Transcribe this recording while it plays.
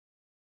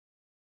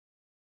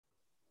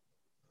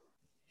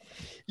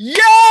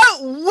Yo,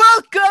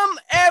 welcome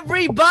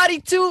everybody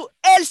to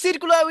El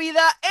Círculo de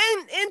Vida.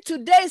 And in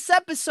today's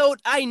episode,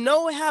 I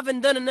know I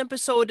haven't done an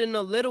episode in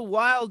a little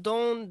while.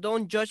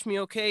 Don't judge me,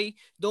 okay?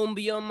 Don't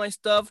be on my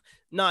stuff.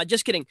 Nah,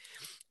 just kidding.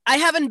 I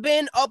haven't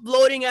been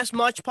uploading as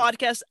much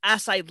podcast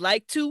as I'd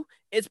like to.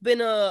 It's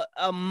been a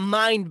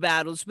mind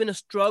battle. It's been a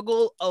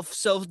struggle of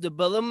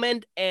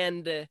self-development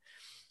and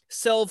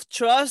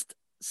self-trust,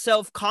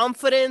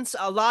 self-confidence,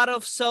 a lot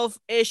of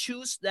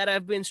self-issues that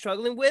I've been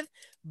struggling with.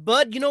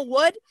 But you know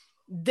what?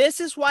 This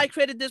is why I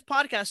created this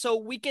podcast. So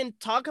we can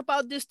talk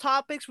about these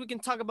topics. We can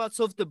talk about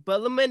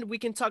self-development. We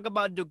can talk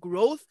about the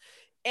growth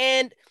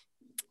and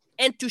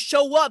to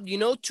show up,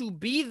 to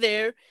be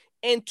there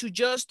and to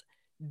just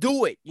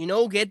do it,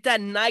 get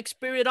that Nike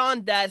spirit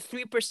on, that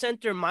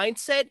 3%er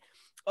mindset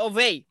of,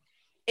 hey,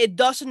 it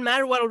doesn't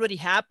matter what already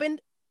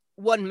happened.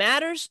 What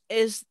matters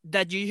is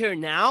that you're here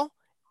now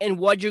and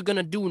what you're going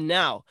to do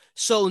now.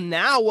 So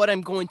now what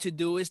I'm going to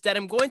do is that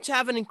I'm going to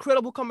have an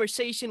incredible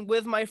conversation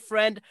with my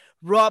friend,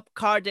 Rob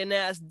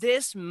Cardenas.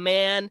 This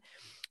man,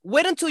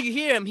 wait until you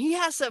hear him. He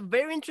has a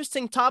very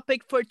interesting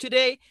topic for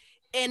today,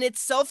 and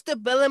it's shelf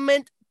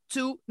development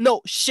to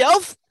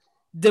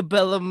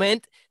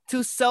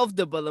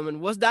self-development.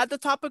 Was that the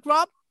topic,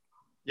 Rob?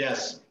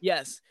 Yes.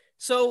 Yes.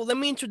 So let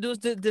me introduce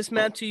this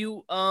man to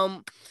you.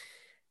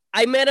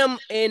 I met him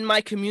in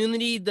my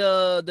community,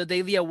 the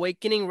Daily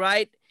Awakening,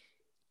 right?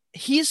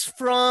 He's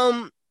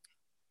from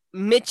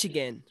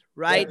Michigan,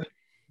 right? Yep.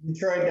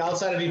 Detroit,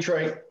 outside of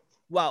Detroit.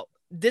 Wow.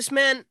 This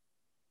man,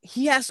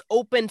 he has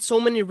opened so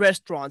many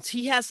restaurants.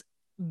 He has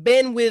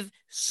been with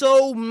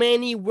so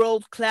many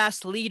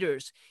world-class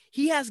leaders.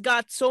 He has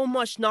got so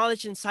much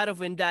knowledge inside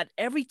of him that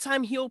every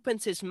time he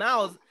opens his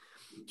mouth,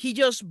 he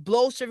just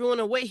blows everyone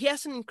away. He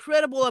has an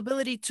incredible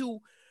ability to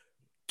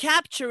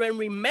capture and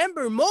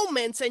remember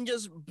moments and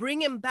just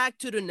bring him back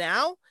to the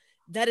now.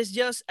 That is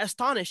just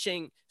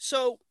astonishing.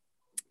 So,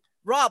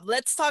 Rob,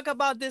 let's talk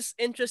about this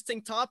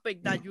interesting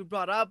topic that you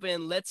brought up,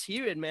 and let's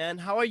hear it, man.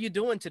 How are you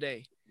doing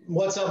today?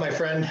 What's up, my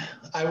friend?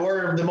 I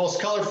wore the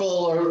most colorful,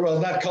 or well,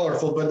 not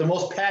colorful, but the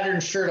most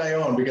patterned shirt I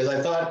own because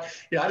I thought,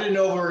 I didn't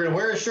know if we were going to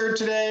wear a shirt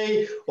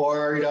today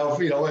or, if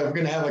we're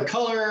going to have a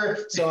color.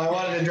 So I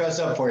wanted to dress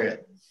up for you.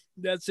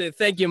 That's it.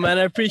 Thank you, man.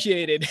 I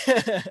appreciate it.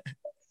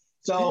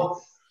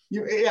 So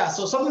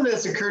something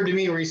that's occurred to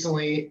me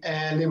recently,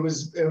 and it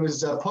was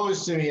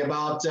posed to me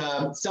about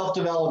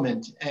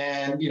self-development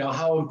and,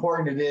 how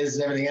important it is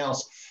and everything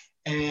else.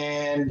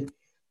 And,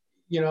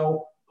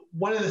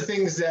 one of the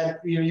things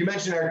that, you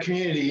mentioned our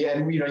community,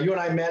 and, you and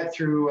I met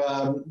through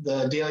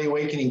the Daily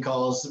Awakening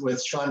calls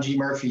with Sean G.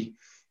 Murphy.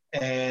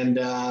 And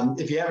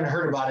if you haven't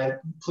heard about it,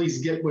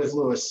 please get with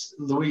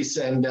Luis,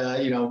 and,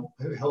 he'll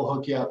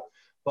hook you up.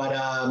 But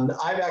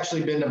I've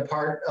actually been a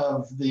part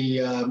of the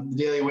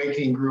Daily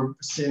Awakening group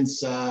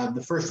since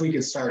the first week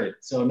it started.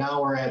 So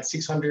now we're at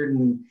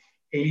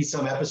 680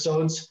 some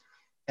episodes,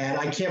 and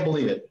I can't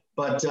believe it.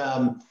 But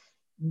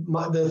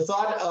the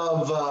thought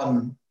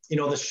of,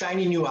 the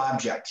shiny new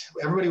object.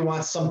 Everybody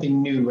wants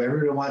something new.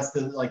 Everybody wants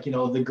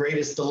the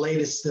greatest, the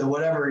latest, the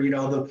whatever,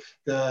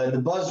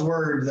 the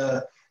buzzword,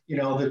 the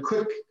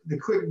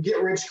quick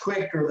get rich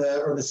quick,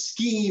 or the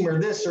scheme, or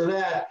this or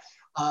that.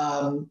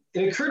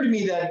 It occurred to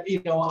me that,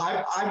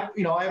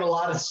 I have a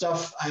lot of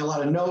stuff. I have a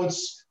lot of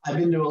notes. I've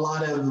been to a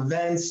lot of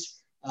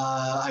events.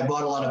 I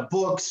bought a lot of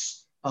books.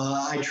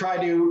 I try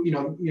to,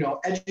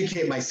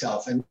 educate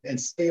myself and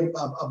stay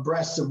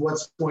abreast of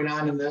what's going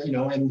on in the,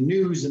 in the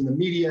news and the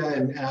media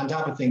and on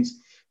top of things.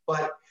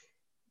 But,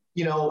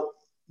 you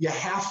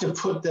have to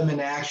put them in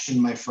action,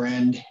 my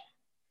friend.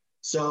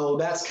 So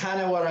that's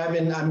kind of what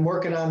I'm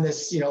working on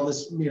this, a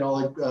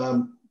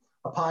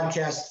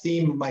podcast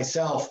theme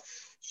myself.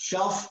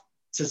 Shelf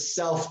to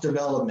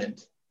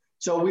self-development.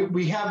 So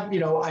we have,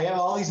 I have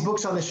all these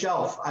books on the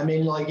shelf. I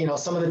mean,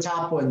 some of the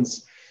top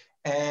ones.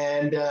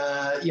 And,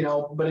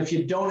 but if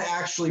you don't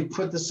actually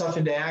put the stuff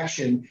into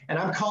action, and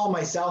I'm calling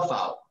myself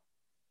out,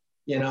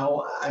 you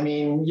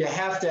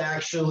have to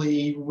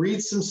actually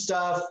read some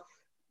stuff,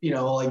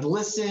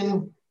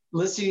 listening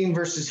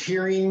versus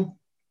hearing,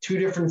 two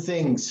different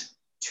things.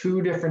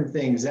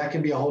 That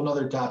could be a whole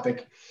nother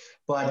topic,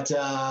 but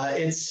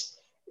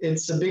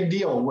it's a big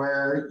deal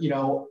where, and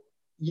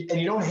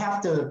you don't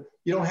have to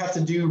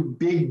do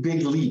big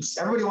leaps.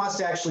 Everybody wants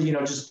to actually,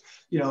 I'm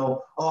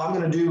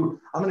going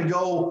to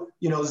go,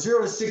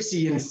 0 to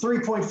 60 in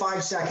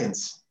 3.5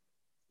 seconds.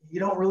 You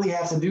don't really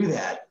have to do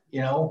that.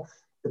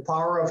 The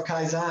power of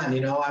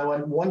Kaizen, I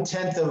want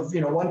 1/10 of,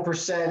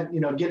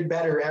 1%, get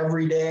better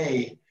every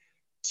day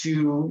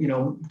to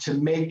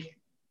make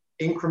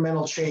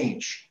incremental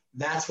change.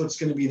 That's what's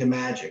going to be the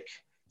magic.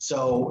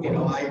 So,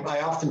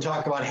 I often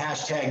talk about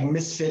hashtag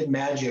misfit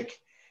magic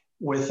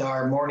with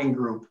our morning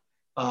group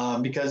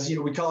because,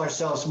 we call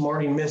ourselves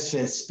morning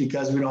misfits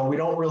because, we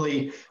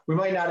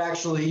might not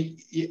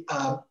actually,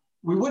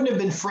 we wouldn't have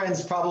been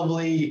friends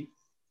probably,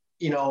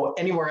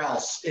 anywhere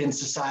else in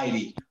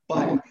society,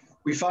 but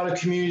we found a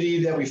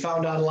community that we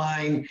found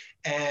online,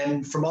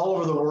 and from all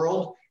over the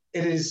world,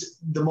 it is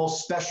the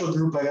most special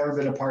group I've ever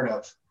been a part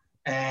of.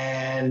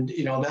 And,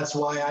 that's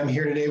why I'm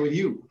here today with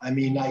you. I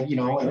mean,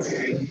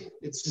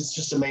 it's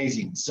just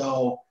amazing.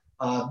 So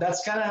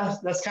that's kind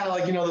of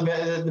like,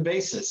 the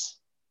basis.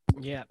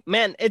 Yeah,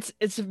 man,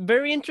 it's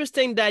very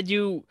interesting that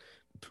you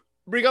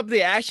bring up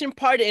the action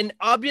part, and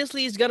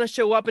obviously it's gonna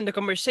show up in the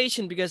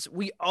conversation because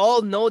we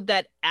all know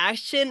that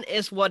action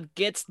is what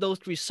gets those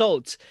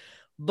results.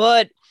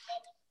 But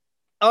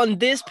on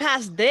these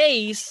past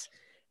days,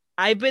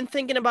 I've been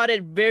thinking about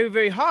it very,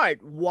 very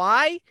hard.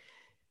 Why?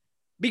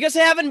 Because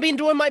I haven't been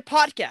doing my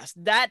podcast.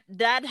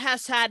 That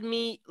has had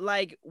me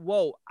like,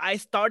 whoa, I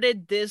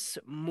started this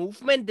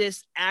movement,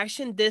 this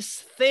action,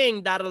 this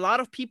thing that a lot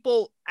of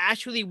people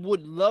actually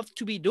would love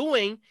to be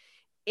doing,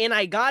 and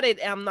I got it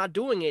and I'm not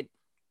doing it.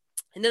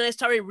 And then I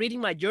started reading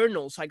my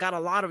journals. I got a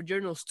lot of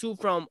journals too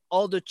from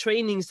all the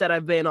trainings that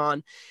I've been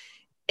on.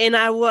 And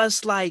I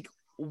was like,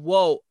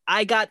 whoa,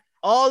 I got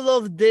all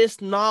of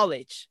this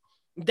knowledge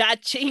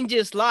that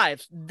changes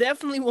lives.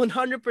 Definitely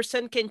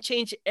 100% can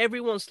change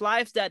everyone's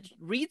life that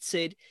reads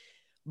it,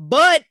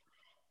 but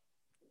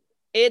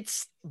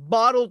it's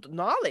bottled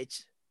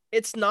knowledge.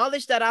 It's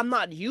knowledge that I'm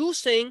not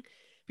using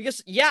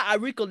because, yeah, I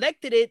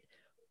recollected it,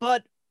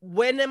 but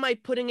when am I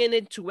putting it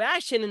into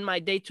action in my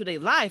day-to-day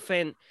life?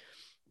 And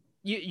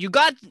you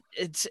got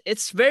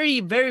it's very,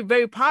 very,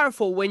 very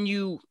powerful when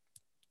you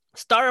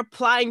start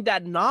applying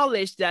that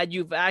knowledge that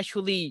you've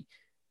actually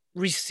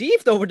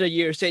received over the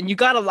years, and you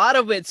got a lot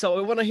of it, so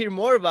I want to hear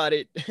more about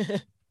it.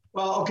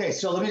 Well, okay,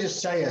 so let me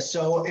just tell you.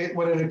 So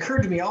what had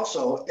occurred to me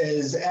also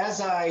is as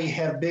I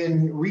have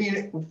been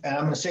and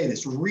I'm going to say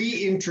this,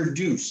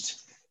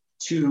 reintroduced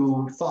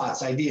to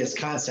thoughts, ideas,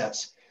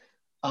 concepts,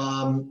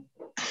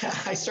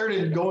 I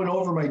started going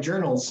over my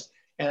journals,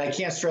 and I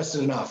can't stress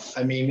it enough.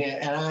 I mean,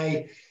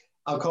 and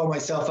I'll call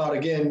myself out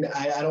again.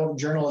 I don't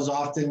journal as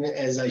often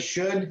as I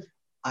should.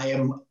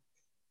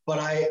 But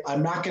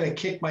I'm not going to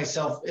kick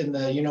myself in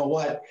the,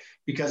 what,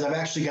 because I've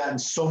actually gotten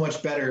so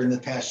much better in the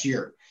past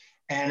year.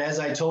 And as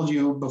I told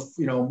you,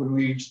 when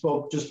we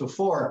spoke just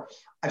before,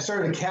 I've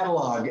started a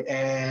catalog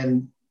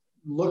and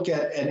look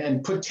at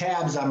and put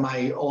tabs on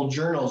my old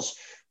journals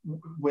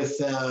with,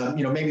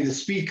 maybe the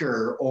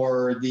speaker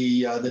or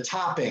the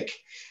topic.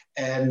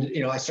 And,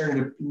 I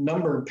started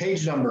a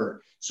page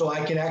number, so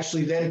I can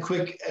actually then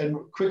quick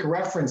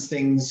reference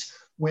things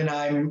when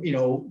I'm,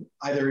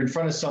 either in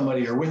front of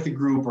somebody or with a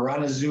group or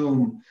on a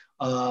Zoom.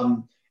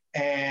 There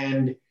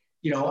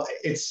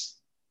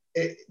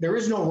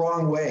is no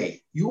wrong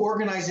way. You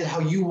organize it how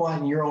you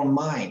want in your own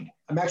mind.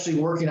 I'm actually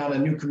working on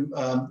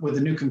with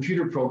a new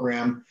computer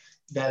program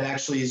that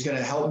actually is going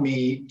to help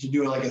me to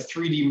do like a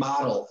 3D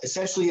model.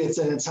 Essentially, I'm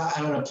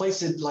going to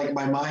place it like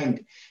my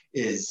mind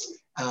is,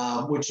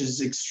 which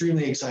is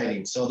extremely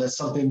exciting. So that's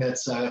something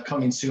that's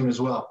coming soon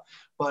as well.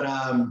 But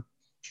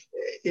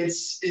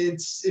it's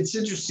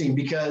interesting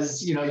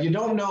because you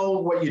don't know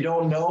what you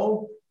don't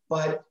know,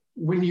 but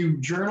when you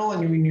journal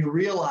and when you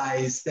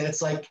realize that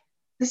it's like,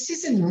 this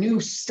isn't new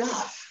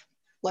stuff.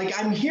 Like,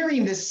 I'm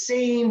hearing the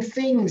same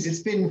things.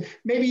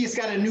 Maybe it's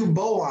got a new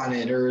bow on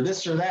it or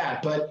this or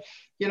that, but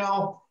it's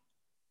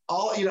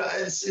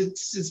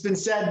been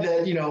said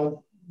that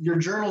your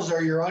journals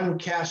are your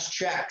uncashed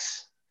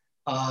checks.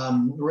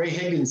 Ray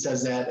Higgins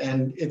says that,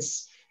 and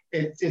it's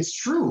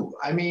true.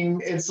 I mean,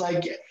 it's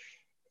like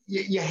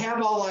you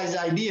have all these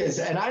ideas,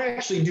 and I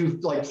actually do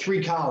like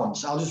 3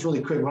 columns. I'll just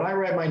really quick. When I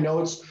write my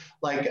notes,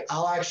 like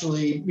I'll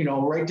actually,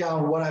 write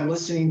down what I'm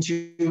listening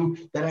to.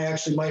 Then I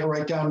actually might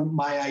write down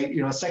my,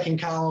 second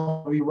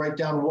column. We write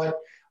down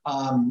what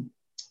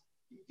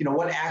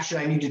action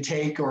I need to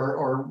take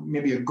or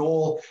maybe a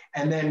goal.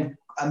 And then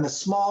on the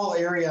small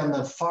area on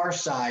the far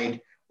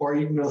side, or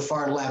even the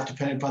far left,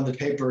 depending upon the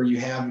paper you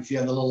have, if you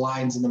have the little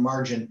lines in the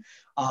margin,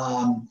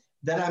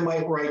 then I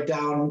might write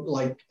down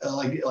like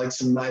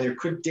some either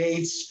quick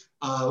dates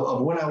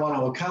of when I want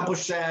to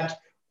accomplish that,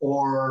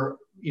 or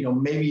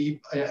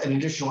maybe an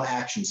additional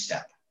action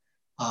step.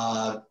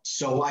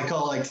 So I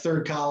call it like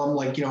third column,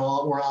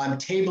 where I'm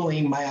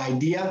tabling my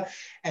idea,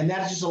 and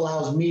that just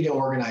allows me to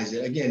organize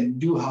it. Again,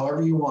 do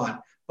however you want,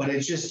 but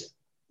it's just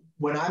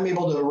when I'm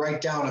able to write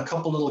down a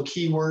couple little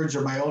keywords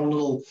or my own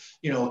little,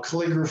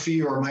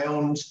 calligraphy or my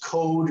own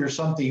code or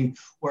something,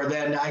 where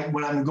then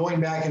when I'm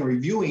going back and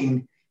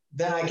reviewing,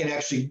 then I can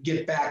actually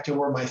get back to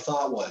where my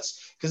thought was.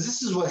 Because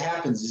this is what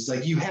happens, is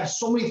like you have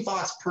so many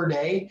thoughts per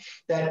day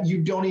that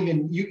you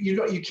can't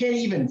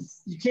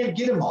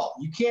get them all.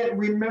 You can't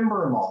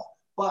remember them all.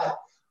 But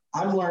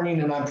I'm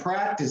learning and I'm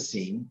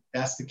practicing,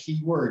 that's the key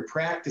word,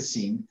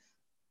 practicing,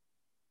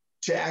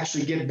 to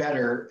actually get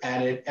better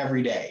at it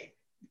every day.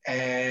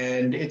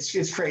 And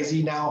it's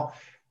crazy. Now,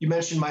 you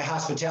mentioned my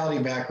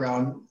hospitality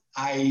background.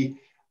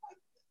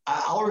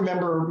 I'll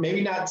remember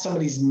maybe not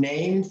somebody's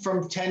name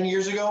from 10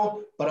 years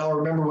ago, but I'll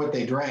remember what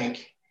they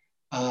drank,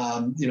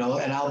 and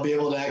I'll be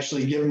able to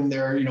actually give them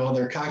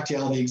their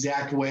cocktail the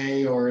exact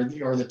way or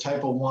the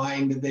type of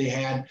wine that they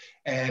had.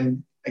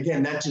 And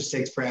again, that just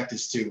takes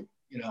practice too,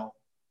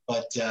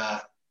 but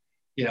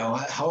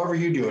however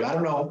you do it. I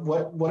don't know,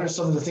 what are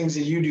some of the things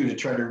that you do to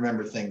try to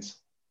remember things?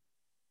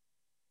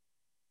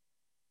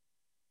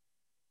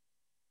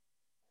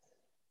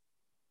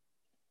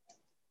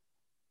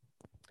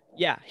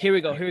 Yeah, here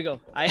we go. Here we go.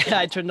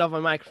 I turned off my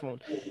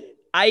microphone.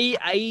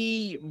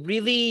 I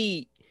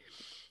really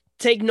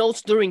take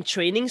notes during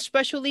training,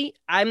 especially.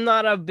 I'm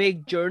not a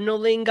big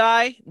journaling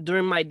guy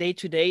during my day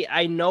to day.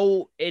 I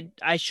know it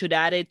I should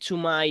add it to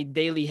my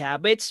daily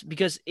habits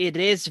because it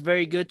is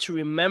very good to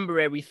remember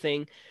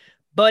everything.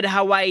 But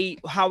how I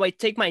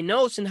take my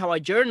notes and how I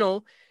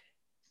journal,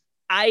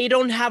 I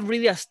don't have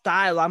really a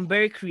style. I'm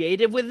very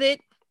creative with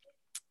it.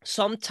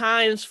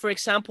 Sometimes, for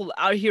example,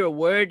 I'll hear a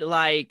word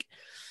like,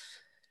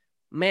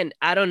 man,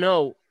 I don't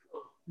know,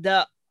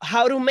 the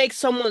how to make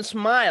someone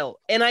smile,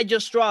 and I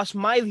just draw a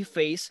smiley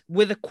face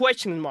with a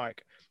question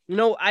mark.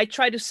 I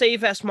try to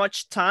save as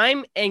much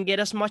time and get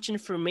as much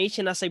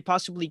information as I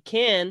possibly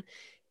can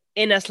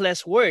in as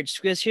less words.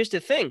 Because here's the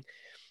thing: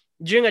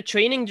 during a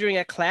training, during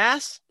a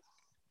class,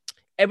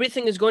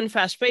 everything is going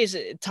fast paced.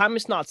 Time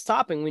is not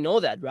stopping. We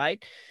know that,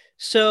 right?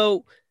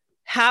 So,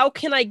 how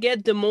can I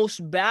get the most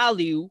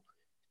value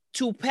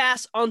to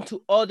pass on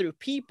to other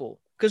people?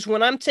 Because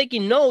when I'm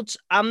taking notes,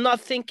 I'm not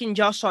thinking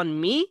just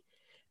on me.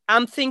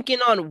 I'm thinking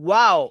on,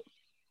 wow,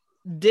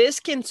 this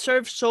can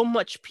serve so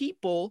much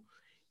people,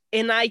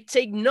 and I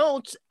take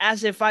notes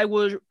as if I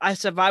were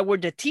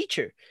the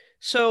teacher.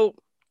 So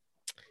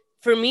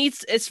for me,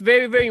 it's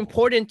very very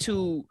important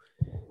to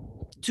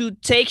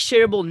take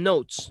shareable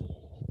notes,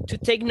 to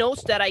take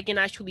notes that I can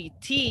actually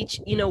teach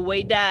in a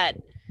way that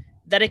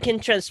I can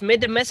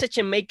transmit the message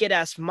and make it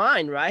as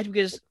mine, right?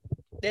 Because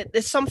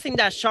that's something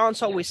that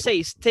Sean's always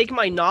says: take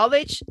my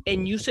knowledge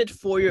and use it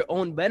for your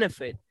own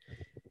benefit.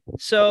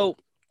 So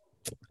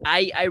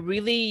I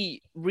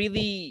really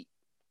really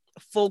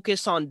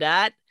focus on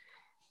that.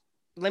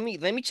 Let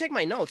me check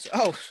my notes.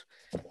 Oh,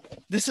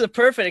 this is a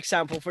perfect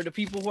example for the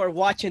people who are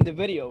watching the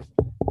video.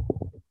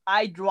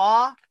 I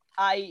draw,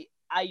 I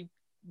I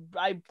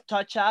I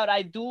touch out,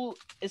 I do.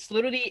 It's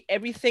literally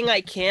everything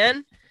I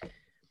can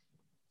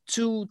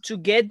to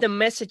get the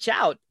message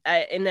out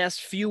in as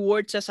few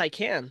words as I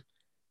can.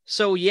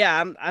 So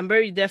yeah, I'm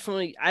very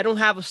definitely. I don't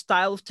have a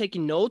style of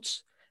taking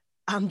notes.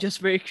 I'm just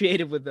very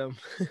creative with them.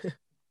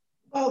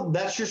 Well,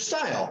 that's your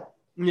style.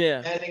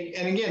 Yeah.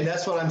 And again,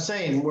 that's what I'm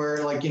saying,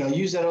 where like,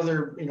 use that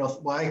other,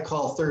 what I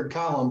call third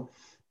column,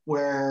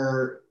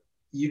 where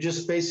you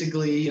just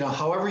basically,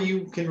 however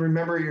you can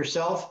remember it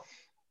yourself,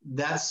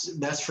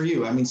 that's for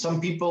you. I mean,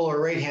 some people are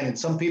right-handed,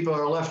 some people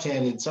are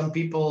left-handed, some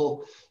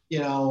people,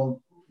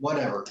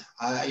 whatever.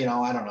 I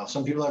don't know.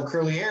 Some people have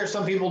curly hair,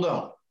 some people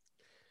don't.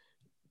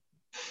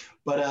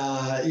 But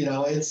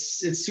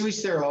it's to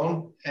each their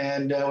own,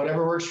 and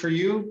whatever works for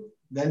you,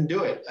 then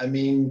do it. I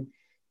mean,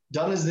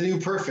 done is the new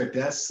perfect.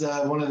 That's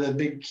one of the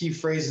big key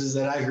phrases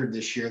that I heard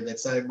this year.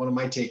 That's one of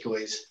my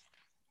takeaways.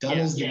 Done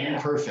is the new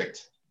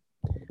perfect.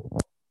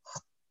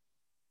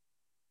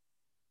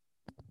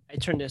 I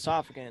turned this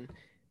off again.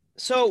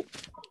 So,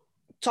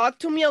 talk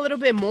to me a little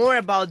bit more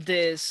about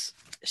this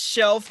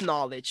shelf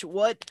knowledge.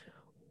 What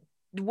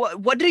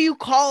do you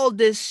call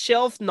this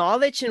shelf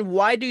knowledge, and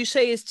why do you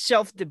say it's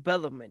self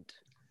development?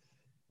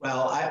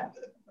 Well,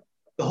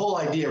 the whole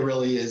idea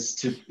really is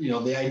to,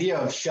 the idea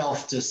of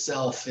shelf to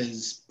self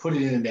is put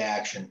it into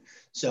action.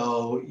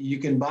 So you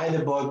can buy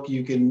the book,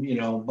 you can,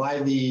 buy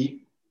the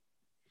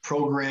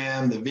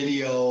program, the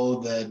video,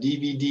 the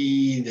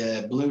DVD,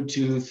 the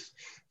Bluetooth,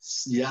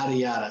 yada,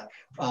 yada.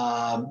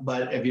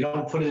 But if you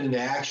don't put it into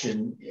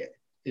action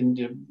and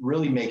to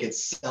really make it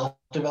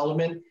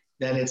self-development,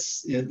 then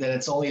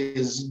it's only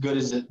as good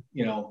as it,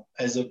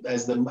 as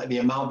the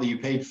amount that you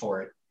paid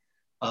for it.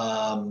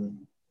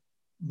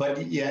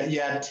 But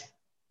yet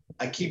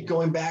I keep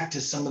going back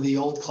to some of the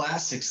old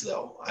classics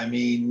though. I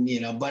mean,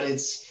 but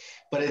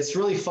it's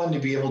really fun to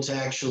be able to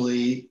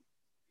actually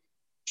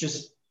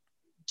just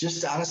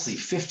honestly,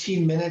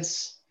 15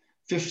 minutes,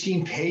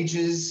 15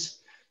 pages,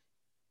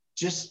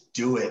 just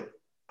do it.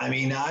 I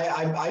mean,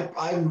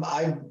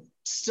 I'm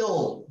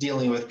still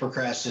dealing with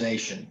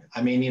procrastination.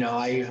 I mean,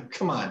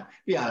 come on,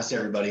 be honest,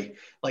 everybody.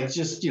 Like,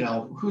 just, who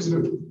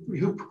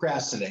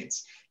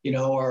procrastinates,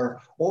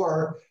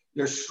 or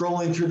they're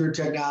scrolling through their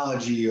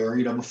technology, or,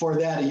 before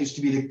that, it used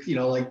to be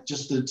like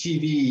just the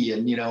TV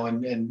and,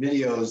 and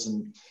videos,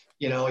 and,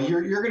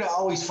 you're going to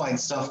always find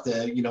stuff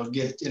to,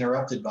 get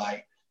interrupted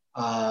by.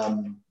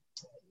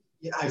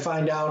 I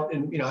find out,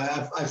 and,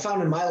 I've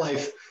found in my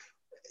life,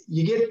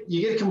 you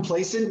get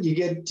complacent, you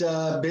get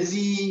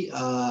busy.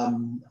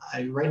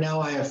 Right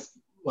now I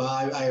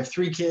have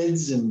 3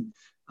 kids, and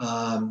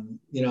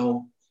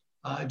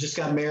I just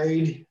got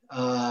married.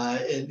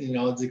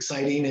 It's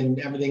exciting and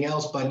everything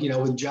else, but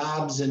with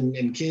jobs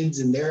and kids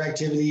and their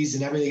activities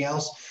and everything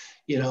else,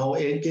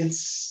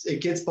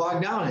 it gets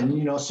bogged down,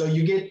 and so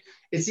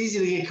it's easy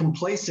to get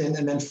complacent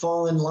and then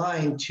fall in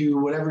line to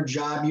whatever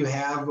job you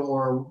have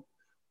or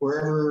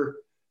wherever,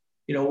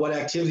 what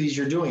activities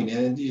you're doing,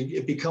 and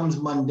it becomes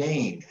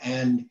mundane.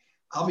 And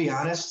I'll be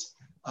honest,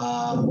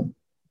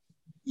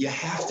 you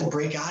have to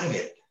break out of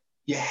it.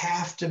 You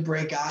have to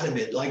break out of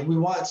it. Like, we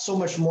want so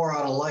much more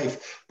out of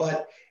life,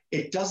 but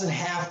it doesn't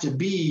have to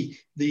be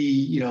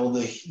the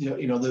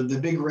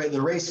big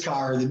the race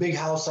car, or the big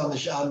house on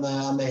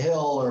the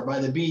hill or by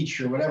the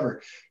beach or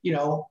whatever.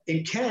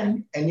 It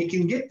can, and it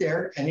can get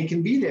there, and it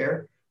can be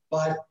there,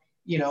 but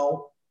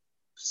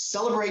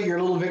celebrate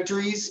your little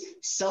victories,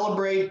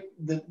 celebrate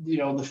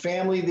the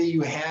family that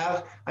you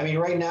have. I mean,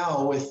 right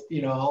now with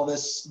all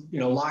this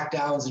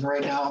lockdowns, and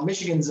right now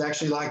Michigan's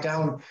actually locked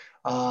down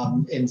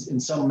in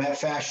some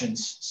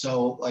fashions.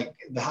 So like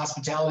the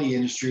hospitality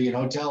industry and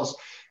hotels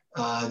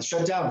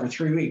shut down for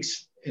 3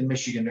 weeks in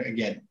Michigan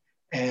again,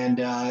 and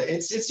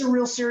it's a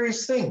real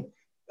serious thing.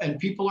 And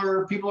people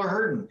are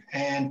hurting,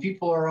 and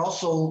people are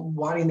also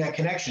wanting that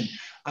connection.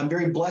 I'm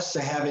very blessed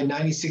to have a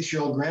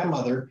 96-year-old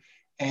grandmother,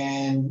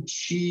 and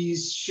I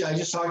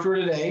just talked to her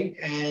today,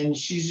 and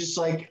she's just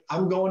like,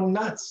 I'm going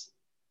nuts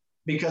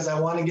because I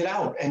want to get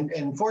out.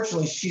 And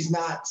fortunately, she's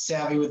not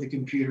savvy with the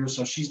computer,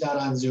 so she's not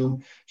on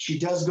Zoom. She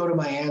does go to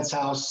my aunt's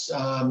house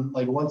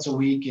like once a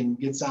week and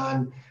gets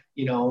on,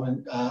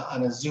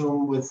 on a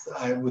Zoom with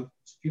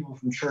people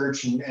from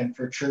church and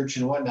for church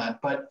and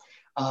whatnot. But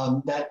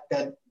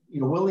that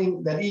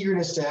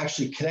eagerness to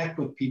actually connect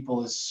with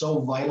people is so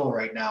vital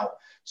right now.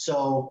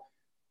 So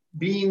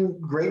being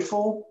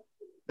grateful,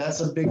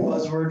 that's a big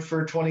buzzword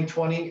for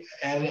 2020,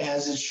 and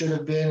as it should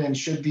have been and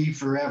should be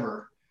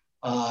forever.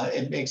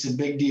 It makes a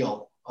big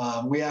deal.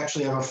 We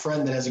actually have a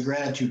friend that has a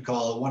gratitude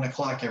call at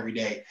 1:00 every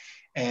day,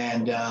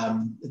 and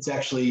it's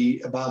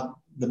actually about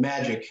the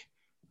magic,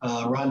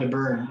 Rhonda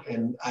Byrne.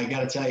 And I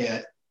got to tell you,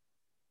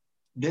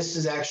 this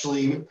is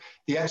actually,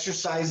 the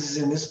exercises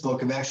in this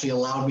book have actually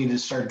allowed me to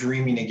start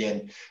dreaming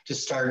again, to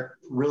start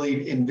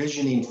really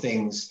envisioning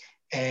things.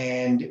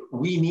 And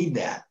we need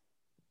that.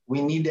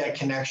 We need that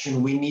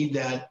connection. We need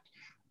that,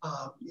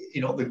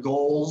 the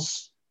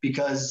goals,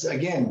 because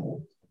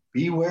again,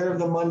 beware of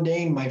the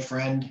mundane, my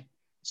friend.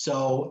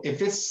 So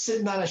if it's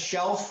sitting on a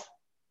shelf,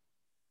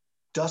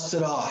 dust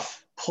it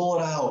off, pull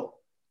it out,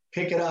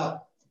 pick it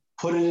up,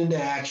 put it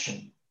into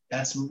action.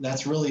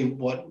 That's really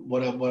what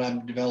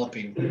I'm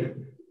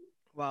developing.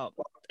 Wow,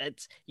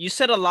 you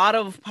said a lot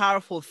of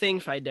powerful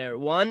things right there.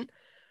 One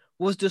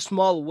was the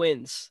small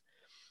wins.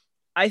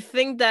 I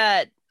think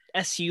that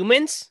as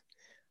humans,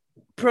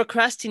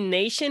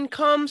 procrastination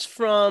comes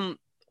from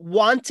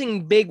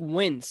wanting big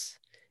wins.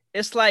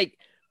 It's like,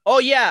 oh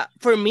yeah,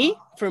 for me,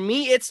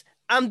 it's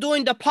I'm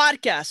doing the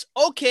podcast.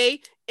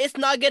 Okay, it's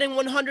not getting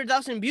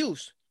 100,000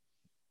 views,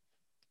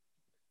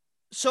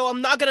 so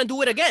I'm not gonna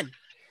do it again.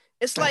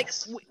 It's like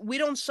we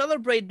don't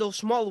celebrate those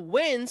small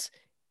wins,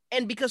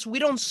 and because we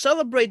don't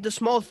celebrate the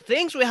small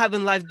things we have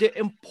in life, the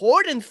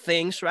important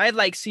things, right?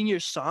 Like seeing your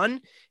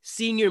son,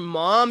 seeing your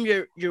mom,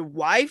 your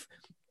wife.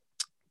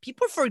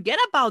 People forget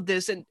about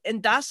this, and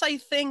that's, I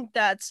think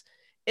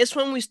it's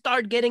when we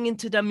start getting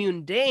into the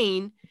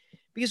mundane,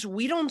 because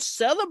we don't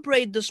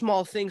celebrate the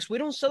small things. We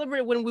don't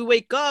celebrate when we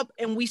wake up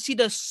and we see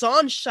the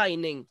sun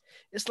shining.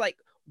 It's like,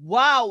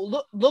 wow,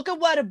 look at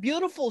what a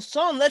beautiful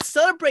sun. Let's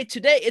celebrate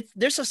today.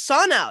 There's a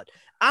sun out.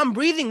 I'm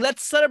breathing.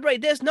 Let's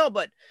celebrate this. No,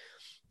 but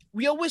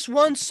we always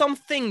want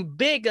something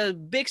big, a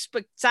big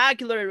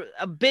spectacular,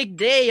 a big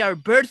day, our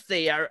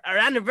birthday, our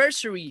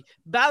anniversary,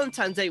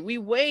 Valentine's Day. We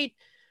wait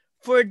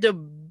for the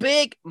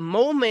big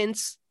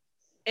moments,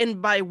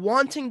 and by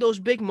wanting those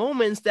big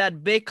moments,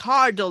 that big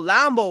car, the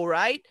Lambo,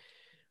 right?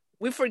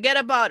 We forget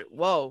about,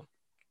 whoa,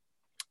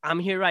 I'm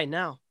here right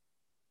now.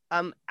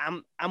 I'm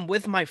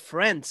with my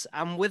friends.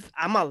 I'm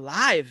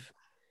alive.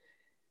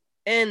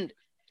 And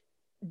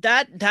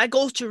that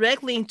goes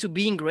directly into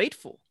being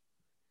grateful.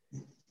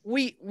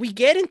 We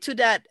get into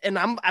that, and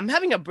I'm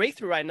having a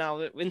breakthrough right now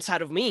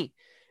inside of me.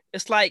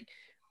 It's like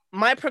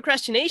my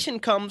procrastination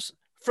comes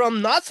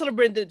from not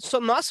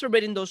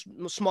celebrating those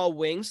small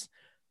wins,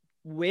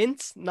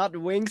 not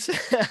wings,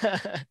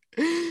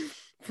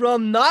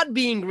 from not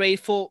being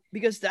grateful,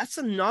 because that's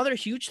another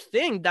huge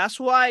thing. That's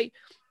why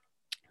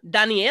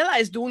Daniela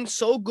is doing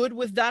so good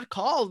with that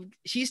call.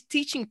 She's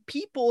teaching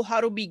people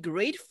how to be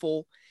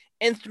grateful,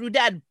 and through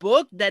that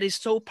book that is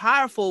so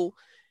powerful.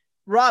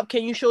 Rob,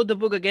 can you show the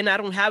book again? I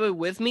don't have it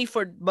with me,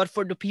 but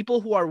for the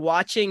people who are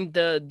watching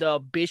the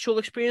visual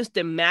experience,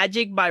 The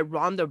Magic by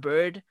Rhonda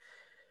Byrne,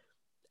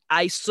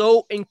 I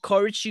so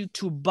encourage you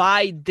to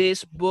buy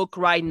this book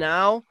right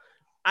now.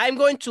 I'm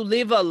going to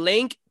leave a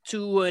link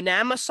to an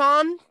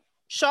Amazon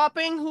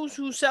shopping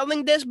who's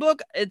selling this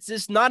book.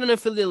 It's not an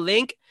affiliate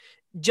link.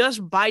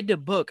 Just buy the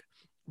book.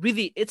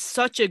 Really, it's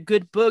such a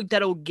good book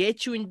that'll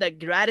get you in the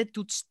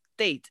gratitude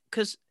state.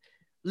 Because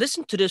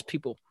listen to this,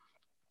 people.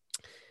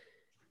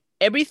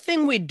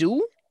 Everything we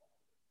do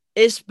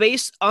is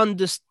based on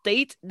the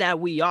state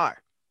that we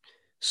are.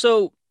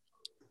 So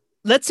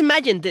let's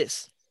imagine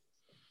this.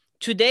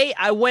 Today,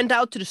 I went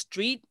out to the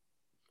street.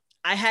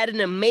 I had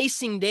an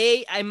amazing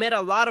day. I met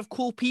a lot of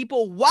cool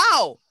people.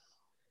 Wow.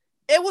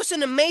 It was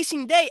an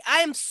amazing day. I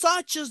am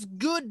such a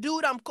good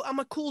dude. I'm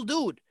a cool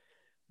dude.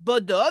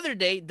 But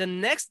the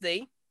next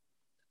day,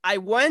 I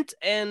went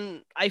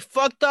and I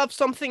fucked up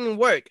something in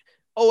work.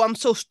 Oh, I'm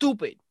so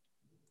stupid.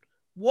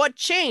 What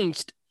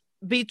changed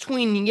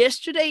between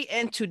yesterday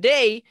and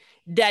today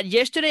that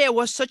yesterday I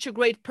was such a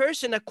great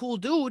person, a cool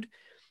dude,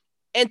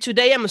 and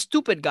today I'm a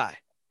stupid guy.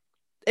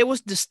 It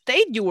was the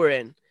state you were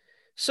in.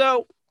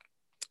 So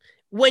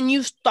when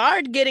you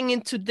start getting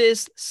into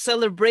this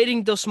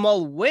celebrating the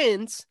small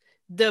wins,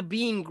 the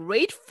being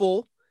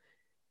grateful,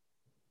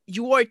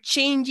 you are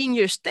changing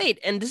your state.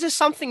 And this is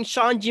something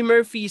Sean G.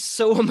 Murphy is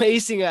so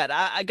amazing at.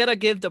 I gotta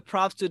give the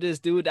props to this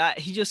dude.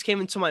 He just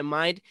came into my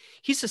mind.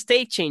 He's a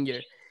state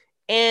changer.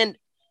 And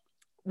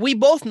we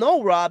both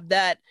know, Rob,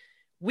 that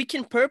we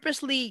can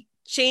purposely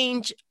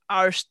change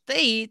our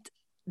state,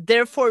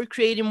 therefore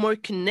creating more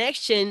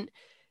connection,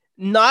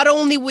 not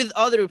only with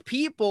other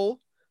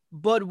people,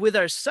 but with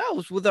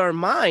ourselves, with our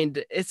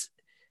mind.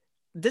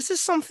 This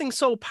is something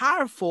so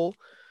powerful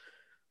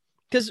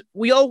because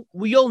we all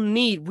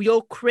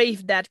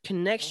crave that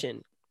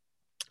connection.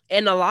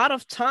 And a lot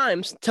of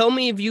times, tell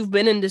me if you've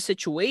been in this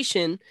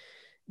situation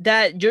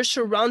that you're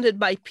surrounded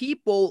by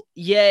people,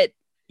 yet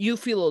you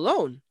feel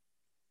alone.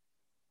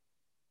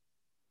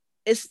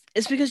 It's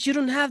because you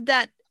don't have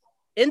that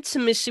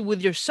intimacy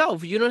with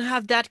yourself. You don't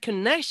have that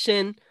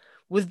connection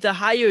with the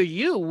higher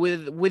you,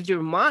 with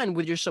your mind,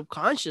 with your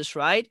subconscious,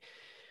 right?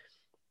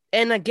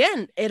 And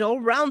again, it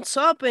all rounds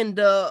up in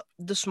the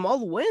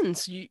small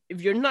wins.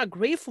 If you're not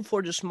grateful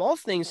for the small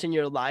things in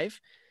your life,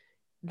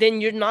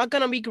 then you're not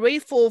gonna be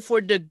grateful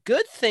for the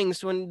good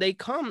things when they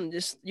come.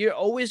 You're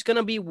always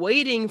gonna be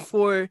waiting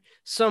for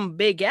some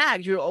big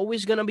act. You're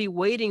always gonna be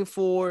waiting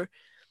for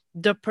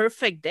the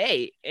perfect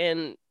day.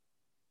 And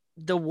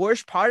the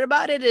worst part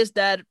about it is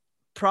that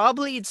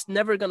probably it's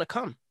never gonna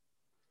come.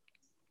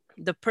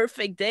 The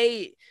perfect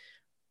day.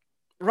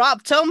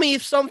 Rob, tell me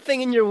if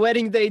something in your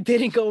wedding day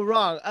didn't go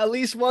wrong. At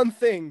least one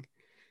thing.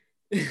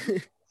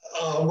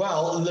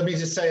 Well, let me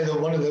just say that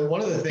one of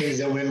the things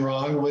that went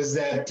wrong was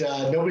that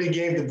nobody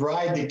gave the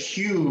bride the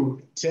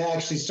cue to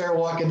actually start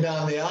walking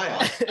down the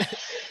aisle.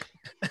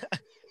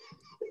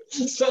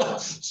 So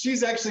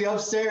she's actually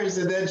upstairs,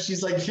 and then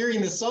she's like hearing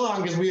the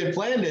song because we had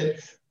planned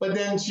it, but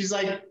then she's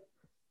like,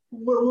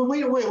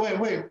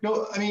 wait.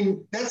 No, I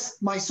mean, that's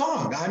my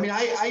song. I mean,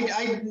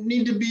 I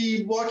need to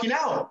be walking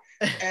out.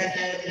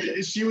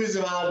 And she was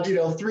about, 3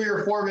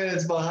 or 4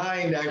 minutes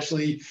behind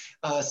actually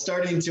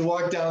starting to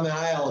walk down the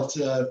aisle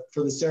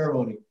for the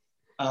ceremony.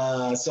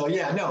 So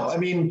yeah, no, I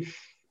mean,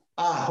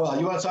 well,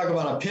 you want to talk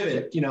about a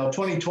pivot,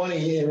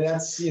 2020, and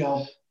that's,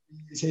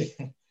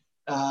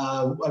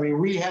 I mean,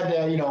 we had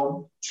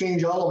to,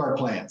 change all of our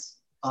plans.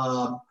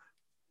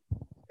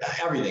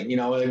 Everything,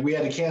 we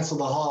had to cancel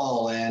the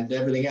hall and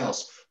everything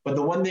else. But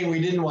the one thing we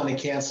didn't want to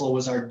cancel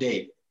was our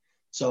date.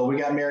 So we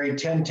got married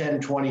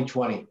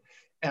 10/10/2020.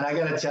 And I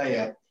got to tell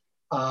you,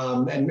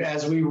 and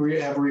as we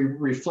have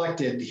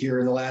reflected here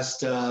in the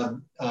last,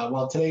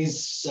 well,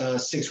 today's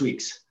 6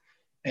 weeks.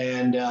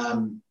 And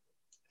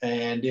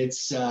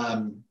it's,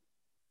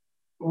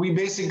 we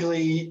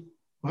basically,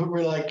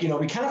 we're like,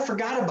 we kind of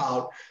forgot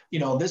about,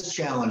 this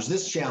challenge,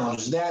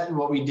 that,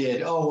 what we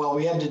did. Oh, well,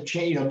 we had to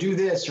change, do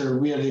this, or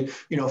we had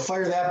to,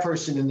 fire that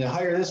person and then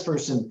hire this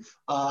person.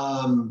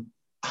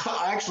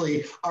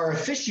 Actually, our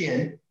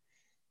officiant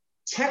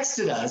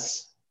texted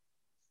us,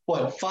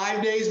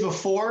 5 days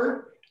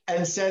before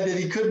and said that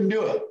he couldn't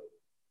do it.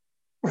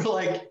 We're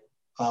like,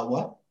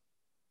 what?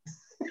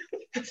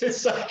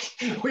 It's like,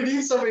 we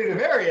need somebody to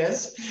marry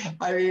us.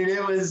 I mean,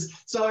 it was,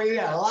 so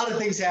yeah, a lot of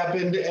things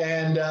happened,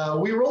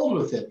 and we rolled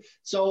with it.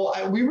 So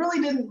we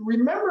really didn't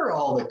remember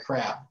all the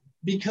crap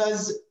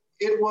because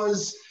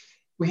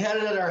we had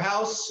it at our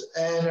house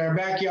and our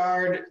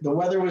backyard. The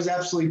weather was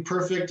absolutely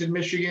perfect in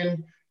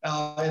Michigan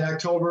in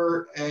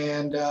October.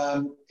 And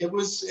it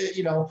was,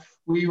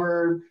 we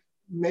were,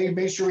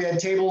 made sure we had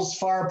tables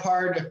far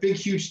apart, a big,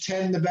 huge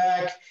tent in the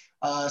back.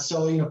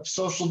 So,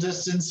 social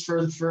distance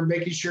for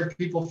making sure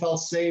people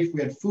felt safe.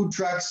 We had food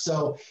trucks,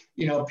 so,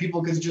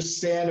 people could just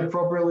stand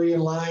appropriately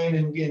in line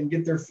and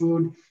get their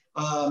food.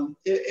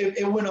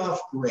 It went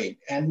off great.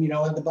 And,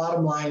 the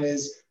bottom line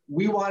is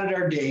we wanted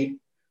our date.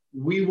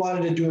 We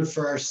wanted to do it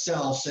for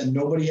ourselves and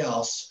nobody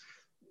else.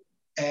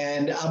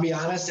 And I'll be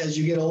honest, as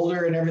you get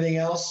older and everything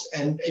else,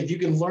 and if you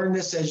can learn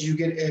this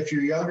if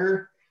you're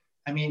younger,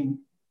 I mean,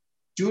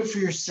 do it for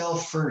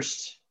yourself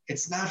first.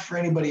 It's not for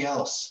anybody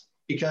else.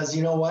 Because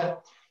you know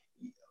what,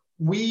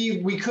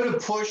 we could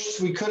have pushed,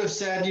 we could have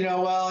said,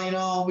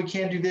 well, we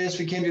can't do this,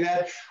 we can't do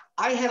that.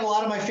 I had a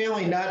lot of my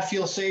family not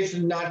feel safe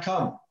and not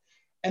come.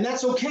 And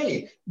that's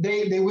okay.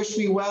 They wished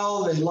me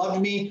well, they loved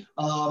me.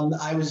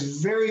 I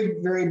was very,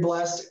 very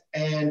blessed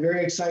and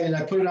very excited.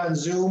 I put it on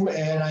Zoom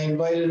and I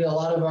invited a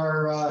lot of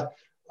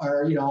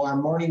our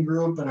morning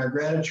group and our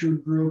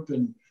gratitude group.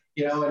 And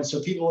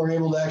so people were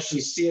able to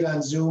actually see it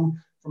on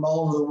Zoom from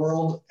all over the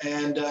world.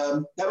 And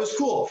that was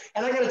cool.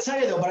 And I got to tell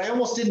you though, but I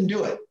almost didn't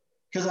do it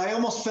because I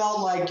almost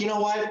felt like,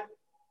 what?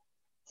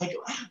 Like,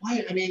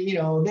 why? I mean, they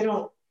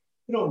don't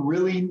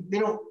really,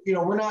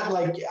 we're not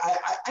like,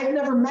 I've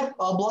never met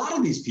a lot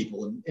of these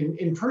people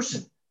in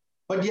person,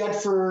 but yet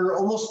for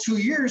almost 2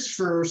 years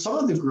for some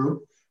of the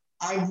group,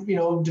 I've,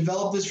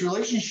 developed this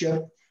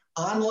relationship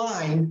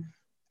online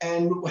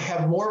and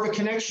have more of a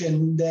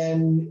connection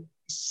than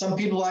some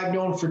people I've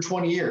known for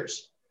 20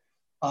 years.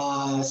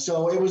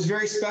 So it was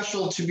very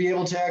special to be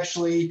able to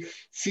actually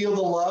feel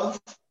the love,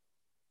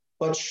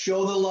 but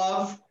show the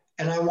love.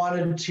 And I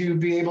wanted to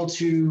be able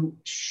to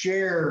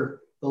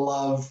share the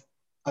love,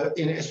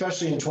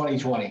 especially in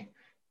 2020.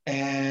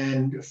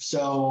 And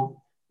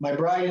so my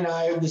bride and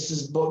I, this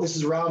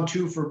is round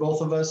 2 for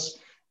both of us.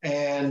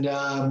 And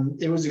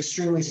it was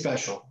extremely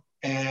special.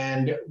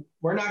 And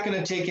we're not going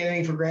to take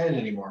anything for granted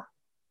anymore.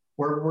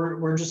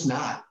 We're just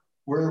not.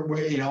 We're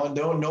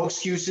no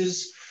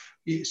excuses.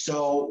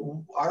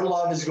 So our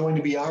love is going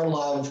to be our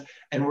love,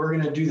 and we're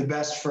going to do the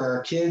best for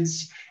our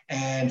kids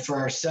and for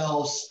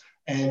ourselves.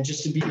 And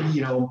just to be,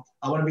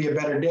 I want to be a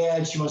better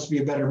dad. She wants to be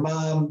a better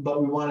mom,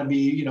 but we want to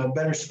be,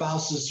 better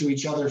spouses to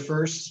each other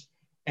first.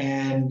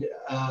 And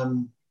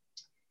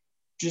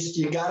just,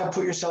 you got to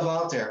put yourself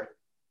out there.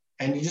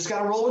 And you just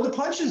got to roll with the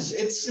punches.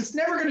 It's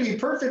never going to be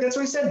perfect. That's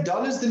what he said.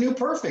 Done is the new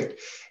perfect.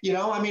 I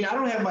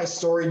don't have my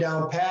story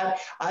down pat.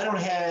 I don't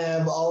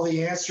have all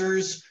the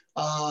answers.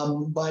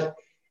 But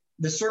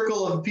the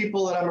circle of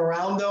people that I'm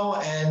around, though,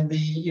 and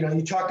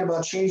you talked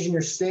about changing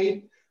your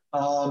state.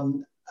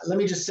 Let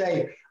me just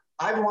say,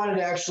 I've wanted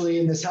to actually,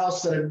 in this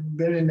house that I've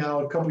been in now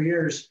a couple of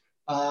years,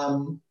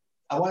 I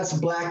wanted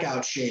some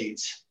blackout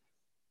shades,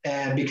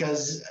 and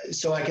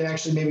so I can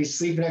actually maybe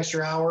sleep an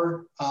extra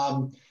hour.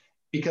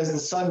 Because the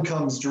sun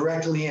comes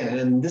directly in.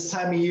 And this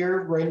time of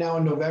year, right now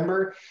in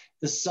November,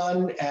 the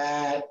sun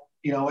at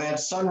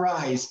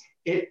sunrise,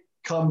 it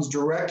comes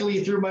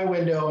directly through my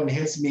window and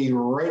hits me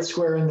right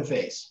square in the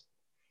face.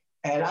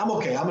 And I'm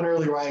okay. I'm an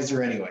early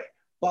riser anyway.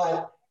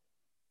 But,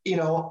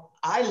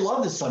 I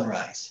love the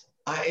sunrise.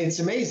 It's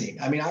amazing.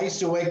 I mean, I used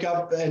to wake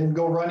up and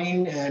go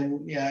running,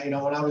 and, when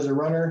I was a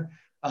runner,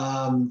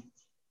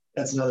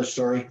 that's another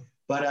story.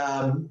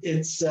 But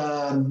it's,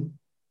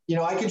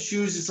 I could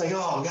choose. It's like,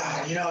 oh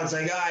God, it's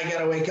like, I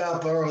got to wake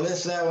up or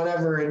this, that,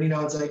 whatever. And,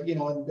 it's like,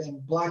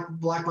 and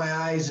black my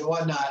eyes and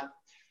whatnot.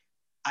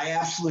 I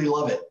absolutely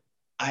love it.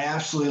 I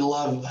absolutely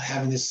love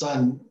having the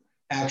sun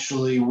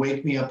actually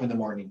wake me up in the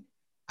morning.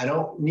 I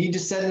don't need to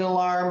set an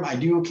alarm. I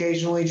do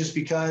occasionally, just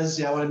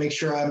because I want to make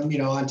sure I'm,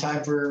 on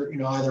time for,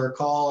 either a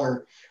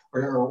call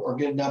or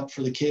getting up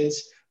for the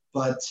kids.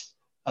 But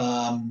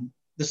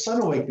the sun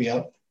will wake me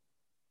up.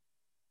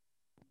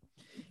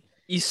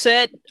 You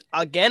said,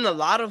 again, a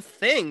lot of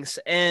things.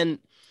 And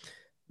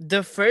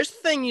the first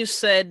thing you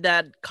said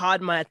that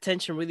caught my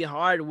attention really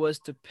hard was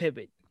to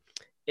pivot.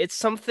 It's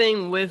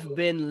something we've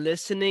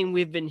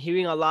been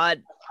hearing a lot,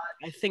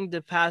 I think,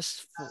 the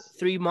past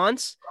 3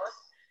 months.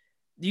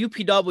 The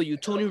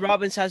UPW, Tony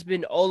Robbins has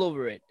been all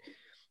over it.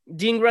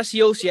 Dean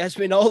Graziosi has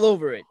been all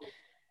over it.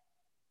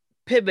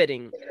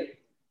 Pivoting.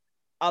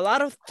 A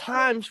lot of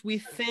times we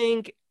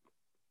think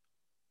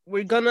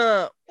we're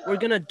gonna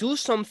do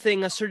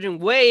something a certain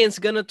way and it's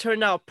gonna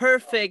turn out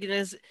perfect, and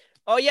it's,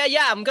 oh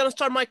yeah, I'm gonna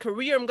start my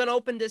career, I'm gonna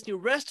open this new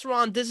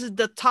restaurant, this is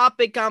the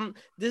topic,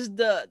 this is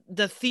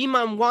the theme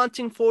I'm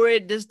wanting for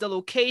it, this is the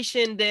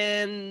location.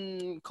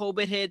 Then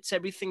COVID hits,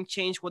 everything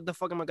changed. What the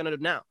fuck am I gonna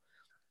do now?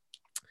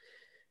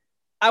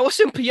 I was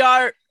in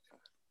PR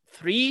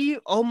 3,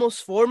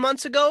 almost 4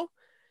 months ago,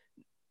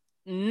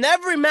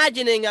 never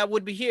imagining I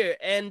would be here,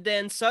 and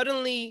then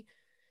suddenly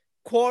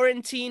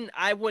quarantine,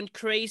 I went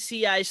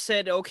crazy. I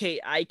said, okay,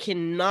 I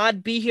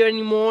cannot be here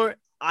anymore.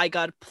 I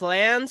got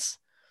plans.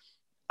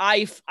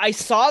 I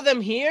saw them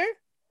here,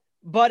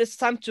 but it's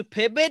time to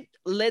pivot.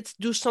 Let's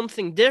do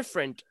something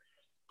different.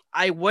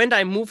 I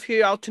moved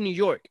here out to New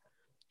York.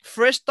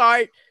 First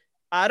start,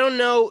 I don't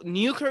know,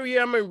 new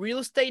career. I'm in real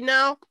estate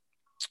now,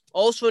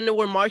 also in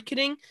network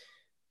marketing.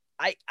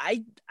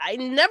 I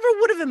never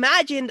would have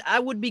imagined I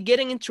would be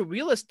getting into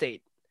real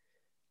estate.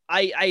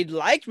 I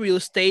liked real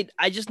estate.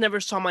 I just never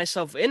saw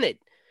myself in it.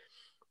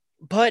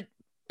 But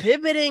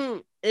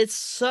pivoting is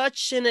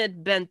such an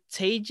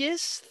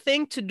advantageous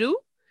thing to do.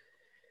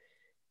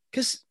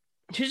 Because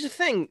here's the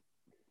thing.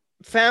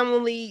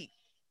 Family,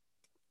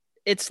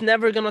 it's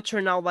never going to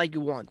turn out like you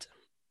want.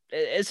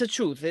 It's the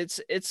truth.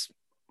 It's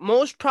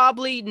most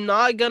probably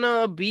not going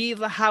to be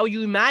how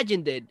you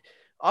imagined it.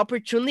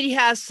 Opportunity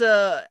has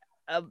a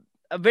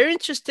very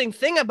interesting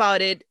thing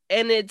about it,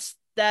 and it's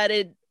that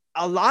it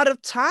a lot of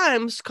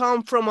times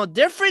come from a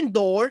different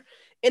door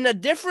in a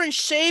different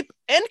shape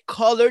and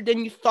color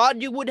than you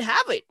thought you would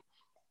have it.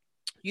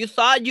 You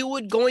thought you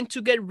would going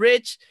to get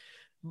rich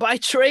by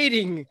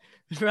trading,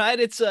 right?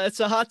 It's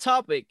a hot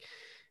topic.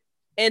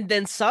 And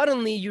then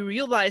suddenly you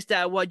realize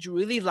that what you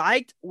really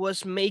liked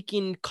was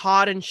making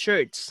cotton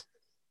shirts.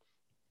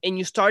 And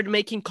you started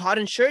making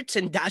cotton shirts,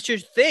 and that's your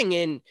thing.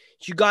 And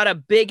you got a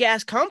big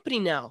ass company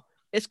now.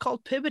 It's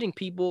called pivoting,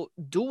 people.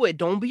 Do it.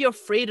 Don't be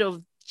afraid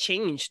of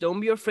change. Don't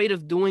be afraid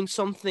of doing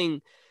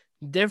something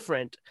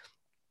different.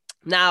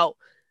 Now,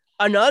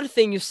 another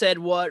thing you said,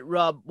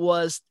 Rob,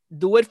 was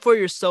do it for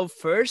yourself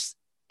first.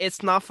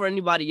 It's not for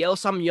anybody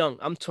else. I'm young.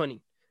 I'm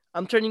 20.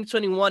 I'm turning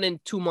 21 in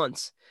 2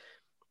 months,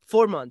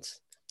 4 months,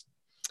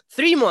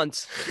 3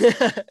 months.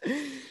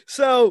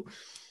 So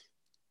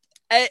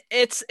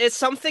it's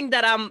something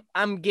that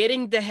I'm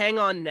getting the hang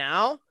on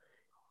now.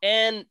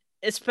 And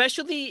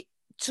especially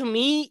to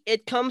me,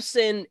 it comes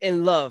in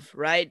love,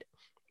 right?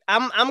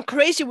 I'm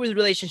crazy with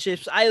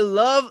relationships. I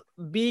love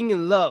being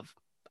in love.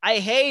 I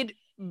hate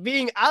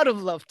being out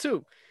of love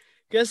too,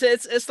 because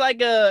it's like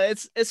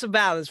it's a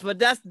balance. But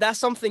that's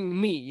something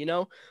me, you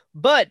know.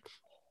 But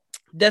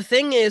the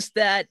thing is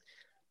that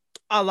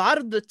a lot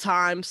of the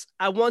times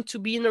I want to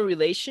be in a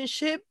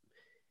relationship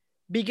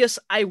because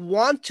I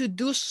want to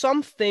do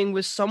something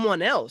with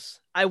someone else.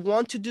 I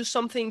want to do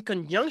something in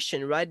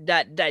conjunction, right?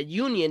 That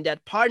union,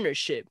 that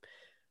partnership.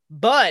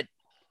 But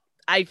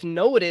I've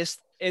noticed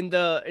in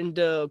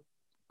the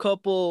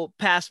couple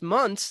past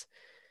months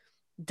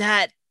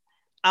that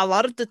a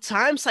lot of the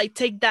times I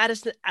take that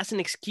as an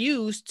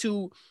excuse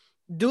to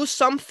do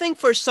something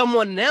for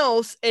someone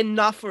else and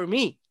not for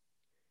me.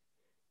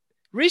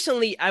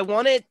 Recently,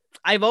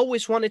 I've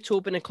always wanted to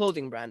open a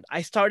clothing brand.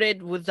 I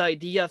started with the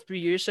idea 3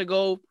 years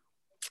ago.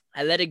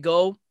 I let it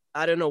go.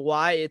 I don't know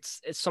why.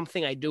 It's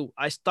something I do.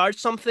 I start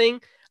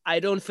something, I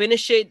don't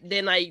finish it,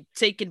 then I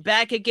take it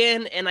back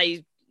again and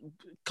I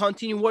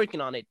continue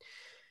working on it.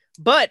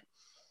 But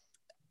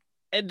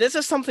and this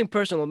is something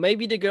personal.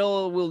 Maybe the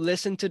girl will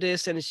listen to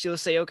this and she'll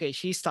say, "Okay,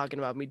 she's talking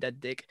about me, that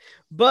dick."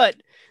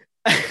 But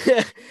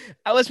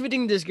I was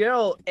meeting this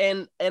girl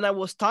and I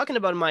was talking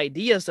about my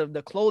ideas of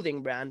the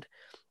clothing brand,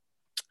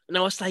 and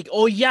I was like,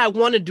 "Oh yeah, I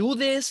want to do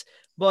this,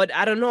 but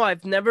I don't know.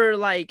 I've never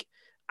like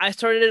I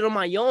started it on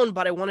my own,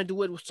 but I want to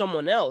do it with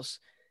someone else."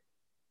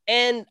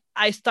 And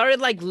I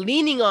started like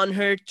leaning on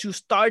her to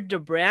start the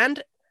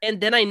brand, and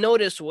then I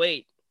noticed,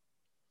 wait,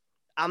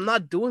 I'm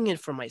not doing it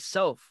for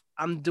myself.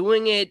 I'm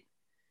doing it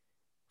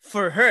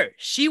for her.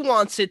 She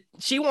wants it.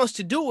 She wants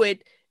to do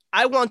it.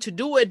 I want to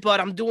do it, but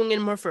I'm doing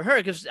it more for her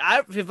because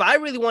if I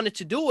really wanted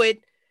to do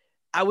it,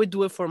 I would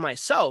do it for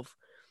myself.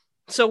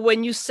 So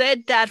when you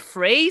said that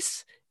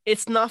phrase,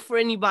 it's not for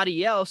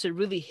anybody else. It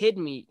really hit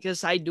me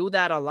because I do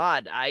that a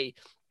lot. I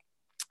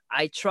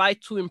try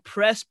to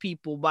impress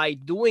people by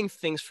doing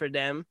things for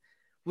them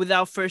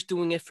without first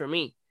doing it for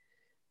me.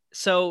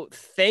 So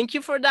thank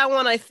you for that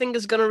one. I think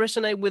it's gonna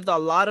resonate with a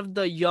lot of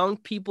the young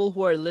people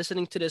who are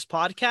listening to this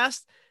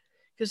podcast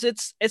because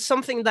it's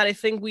something that I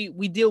think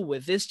we deal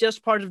with. It's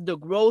just part of the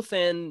growth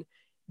and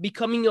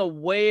becoming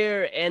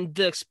aware and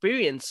the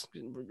experience,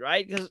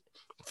 right? Because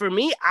for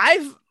me,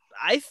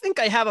 I think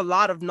I have a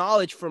lot of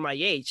knowledge for my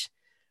age.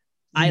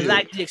 You I do.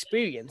 lack the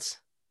experience.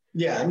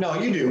 Yeah, no,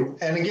 you do.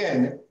 And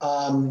again,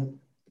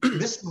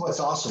 this is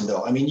what's awesome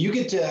though. I mean, you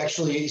get to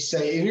actually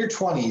say in your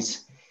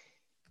 20s,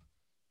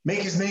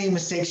 make as many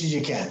mistakes as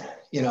you can.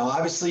 You know,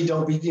 obviously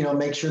don't be, you know,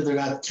 make sure they're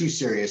not too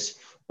serious.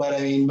 But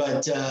I mean,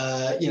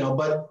 you know,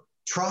 but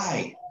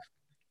try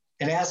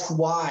and ask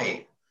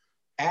why.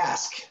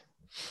 Ask.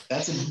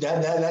 That's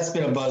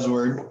been a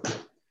buzzword.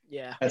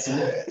 Yeah. That's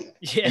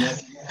Yeah.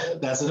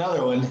 that's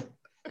another one.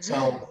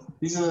 So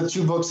these are the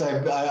two books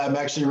I'm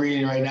actually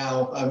reading right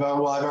now. I've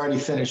already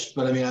finished,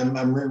 but I mean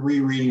I'm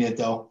rereading it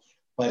though.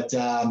 But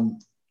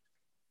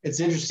it's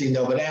interesting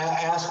though. But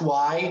ask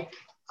why.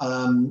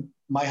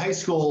 My high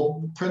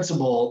school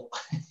principal,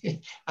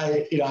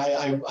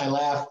 I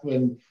laugh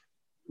when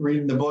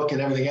reading the book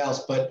and everything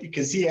else, but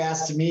because he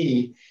asked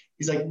me,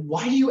 he's like,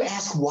 "Why do you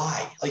ask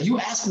why? Like you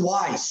ask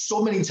why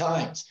so many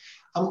times."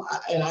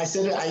 And I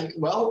said,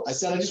 I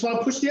said, I just want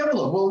to push the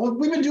envelope. Well,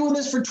 we've been doing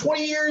this for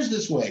 20 years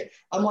this way.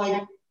 I'm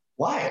like,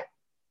 why?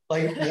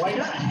 Like, why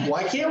not?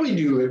 Why can't we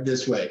do it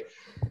this way?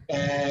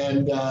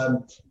 And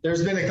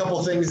there's been a couple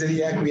of things that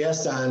he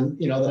acquiesced on,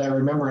 you know, that I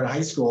remember in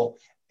high school.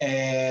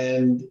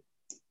 And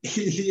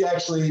he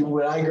actually,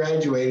 when I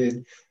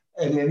graduated,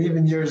 and then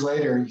even years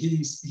later,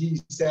 he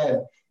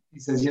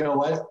says, "You know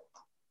what?"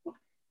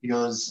 He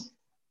goes,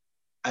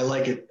 "I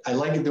like it. I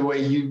like it the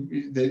way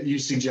you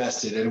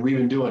suggested, and we've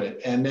been doing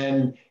it." And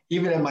then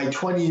even at my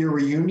 20-year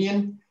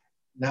reunion,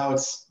 now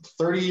it's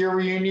 30-year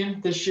reunion.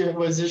 This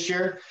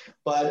year,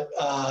 but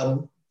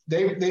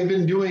they've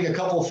been doing a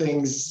couple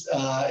things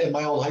in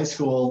my old high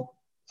school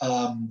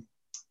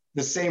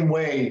the same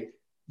way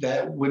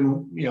that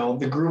when you know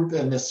the group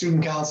and the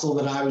student council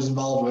that I was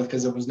involved with,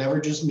 because it was never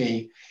just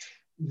me.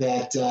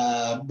 That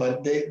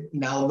but they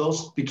now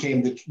those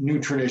became the new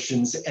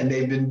traditions, and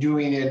they've been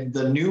doing it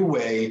the new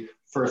way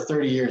for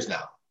 30 years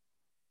now.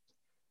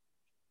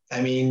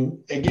 I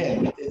mean,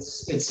 again,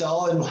 it's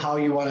all in how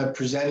you want to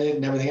present it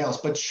and everything else.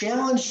 But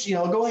challenge, you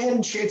know, go ahead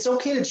and it's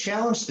okay to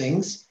challenge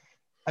things.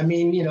 I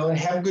mean, you know, and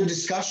have good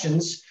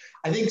discussions.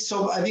 I think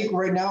so. I think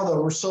right now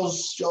though we're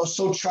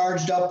so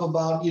charged up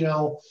about you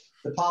know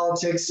the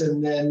politics,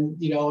 and then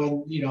you know,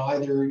 and you know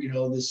either you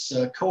know this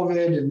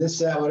COVID and this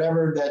that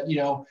whatever that you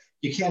know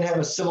you can't have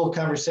a civil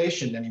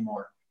conversation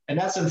anymore. And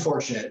that's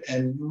unfortunate.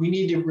 And we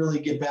need to really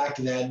get back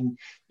to that and,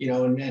 you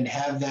know, and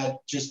have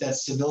that, just that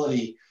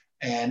civility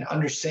and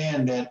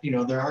understand that, you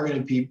know, there are going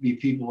to be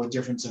people with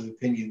difference of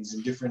opinions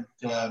and different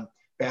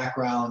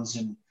backgrounds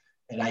and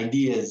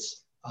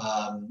ideas.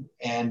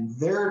 And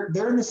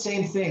they're in the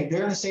same thing.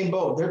 They're in the same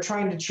boat. They're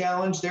trying to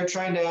challenge, they're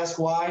trying to ask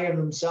why of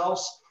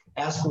themselves,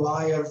 ask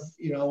why of,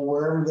 you know,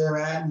 wherever they're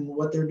at and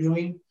what they're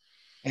doing.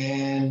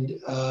 And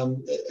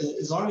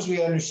as long as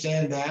we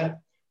understand that,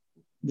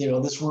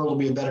 this world will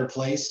be a better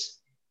place.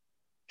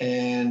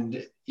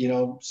 And,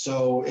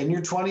 so in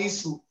your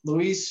 20s,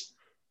 Luis,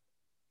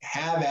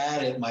 have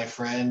at it, my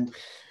friend.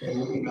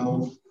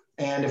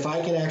 And if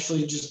I can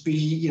actually just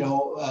be,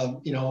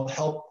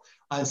 help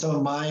on some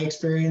of my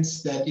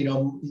experience that,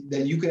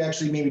 that you could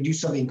actually maybe do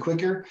something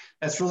quicker,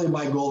 that's really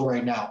my goal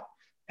right now.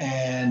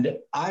 And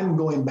I'm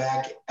going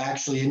back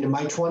actually into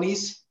my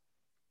 20s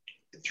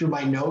through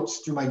my notes,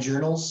 through my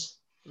journals,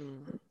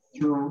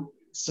 through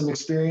some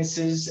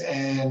experiences,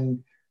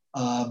 and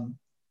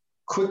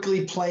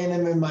quickly playing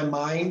them in my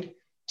mind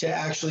to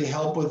actually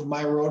help with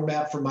my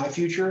roadmap for my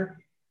future.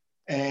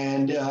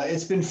 And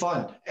it's been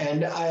fun.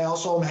 And I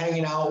also am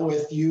hanging out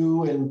with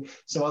you and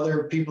some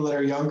other people that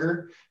are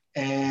younger.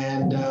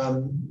 And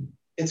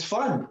it's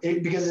fun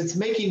because it's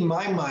making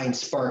my mind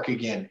spark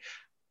again.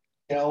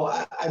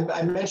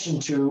 I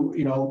mentioned to,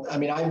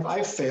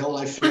 I've failed.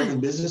 I've failed in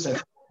business. I've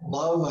failed in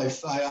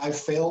love. I've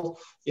failed,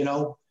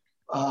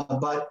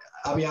 but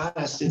I'll be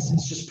honest,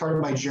 it's just part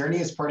of my journey.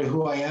 It's part of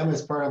who I am.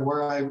 It's part of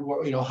where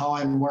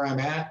I'm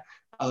at.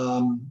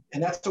 And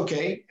that's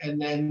okay.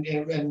 And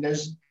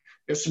there's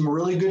some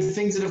really good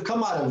things that have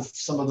come out of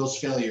some of those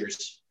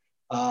failures.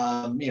 We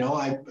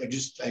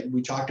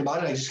talked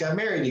about it. I just got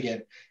married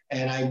again,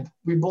 and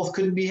we both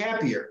couldn't be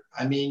happier.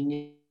 I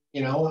mean,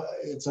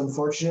 it's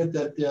unfortunate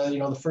that,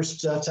 the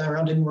first time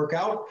around didn't work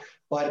out,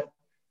 but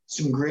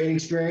some great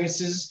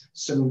experiences,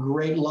 some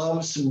great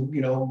love,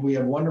 we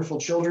have wonderful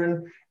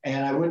children,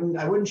 and I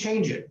wouldn't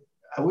change it.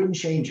 I wouldn't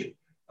change it.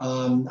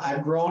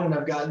 I've grown and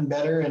I've gotten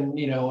better, and,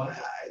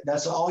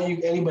 that's all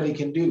anybody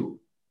can do.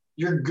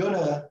 You're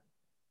gonna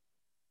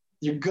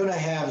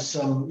have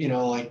some,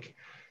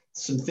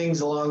 some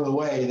things along the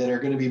way that are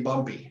going to be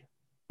bumpy,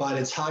 but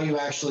it's how you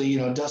actually,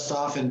 dust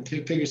off and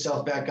pick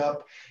yourself back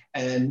up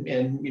and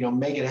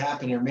make it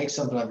happen or make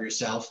something of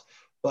yourself.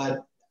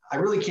 But I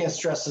really can't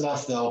stress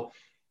enough, though,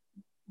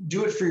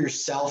 do it for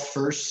yourself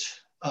first.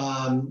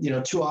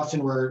 Too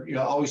often we're,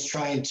 always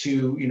trying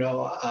to,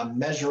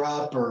 measure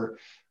up or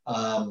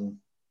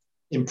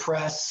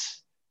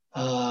impress.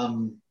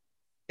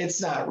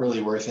 It's not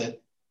really worth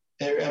it.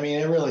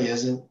 It really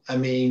isn't. I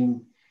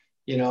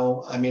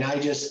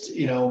just,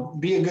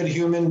 be a good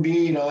human,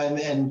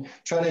 and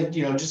try to,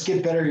 just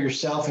get better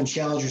yourself and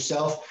challenge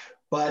yourself,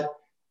 but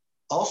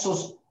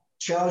also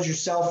challenge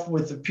yourself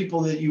with the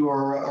people that you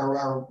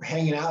are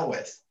hanging out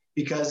with,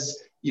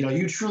 because,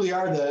 you truly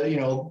are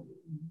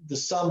the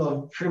sum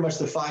of pretty much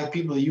the 5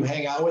 people that you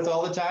hang out with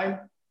all the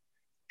time.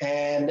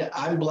 And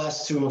I'm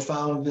blessed to have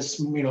found this,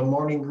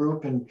 morning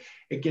group, and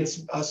it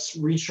gets us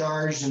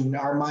recharged and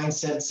our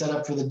mindset set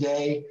up for the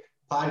day.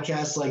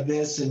 Podcasts like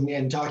this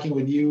and talking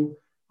with you,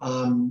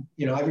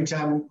 every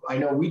time I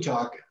know we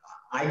talk,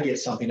 I get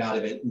something out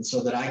of it. And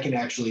so that I can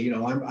actually,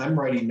 I'm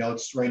writing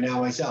notes right now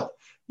myself,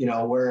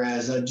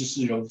 whereas I just,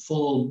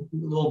 full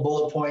little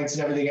bullet points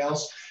and everything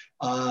else.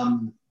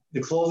 The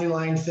clothing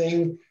line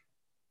thing,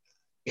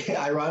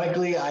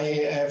 ironically, I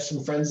have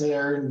some friends that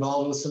are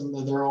involved with some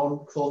of their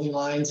own clothing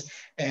lines.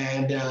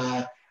 And,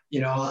 I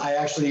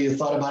actually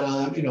thought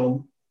about,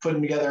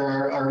 putting together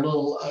our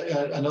little,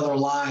 another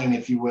line,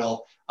 if you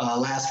will,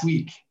 last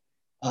week.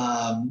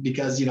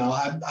 Because,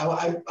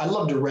 I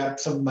love to rep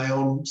some of my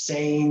own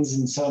sayings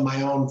and some of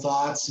my own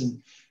thoughts,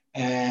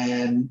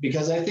 and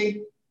because I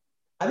think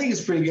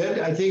it's pretty good.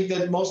 I think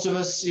that most of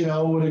us,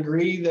 would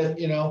agree that,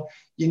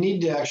 you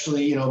need to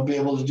actually, be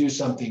able to do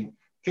something.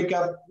 Pick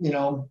up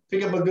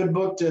a good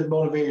book to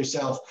motivate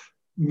yourself.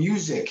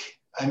 Music.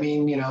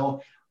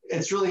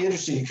 It's really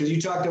interesting because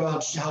you talked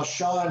about how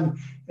Sean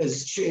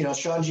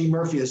G.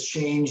 Murphy has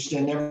changed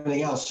and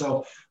everything else.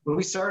 So when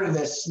we started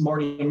this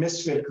Morning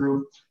Misfit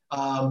group,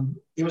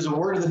 it was a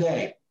word of the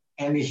day,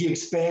 and he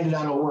expanded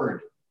on a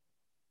word,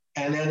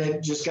 and then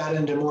it just got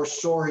into more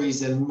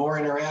stories and more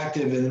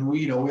interactive, and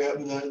we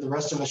the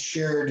rest of us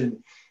shared,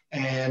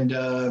 and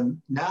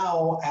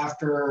now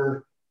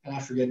after, and I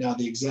forget now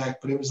the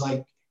exact, but it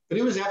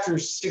was after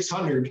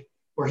 600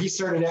 where he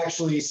started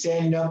actually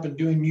standing up and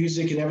doing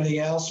music and everything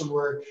else, and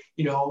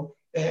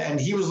and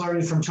he was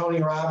learning from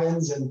Tony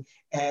Robbins, and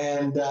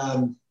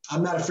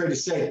I'm not afraid to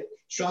say it,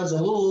 Sean's a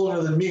little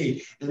older than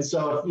me. And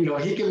so,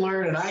 he can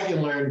learn and I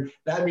can learn.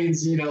 That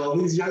means,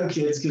 these young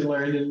kids can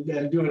learn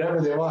and do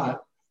whatever they want.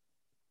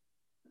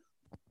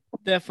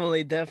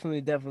 Definitely,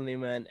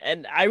 man.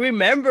 And I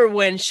remember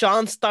when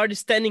Sean started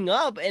standing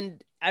up,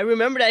 and I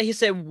remember that he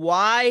said,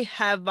 why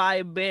have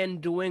I been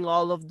doing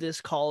all of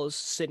these calls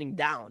sitting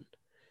down?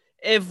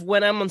 If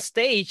when I'm on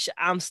stage,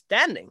 I'm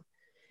standing.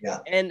 Yeah.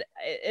 And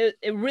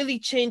it really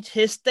changed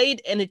his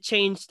state, and it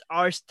changed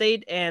our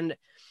state. And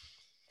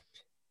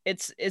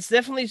it's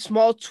definitely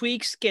small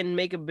tweaks can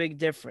make a big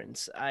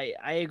difference. I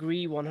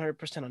agree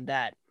 100% on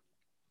that.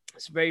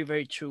 It's very,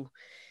 very true.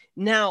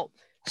 Now,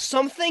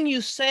 something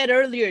you said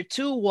earlier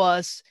too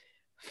was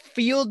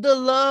feel the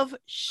love,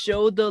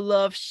 show the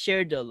love,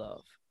 share the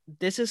love.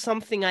 This is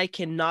something I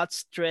cannot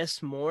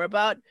stress more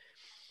about.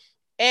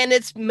 And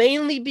it's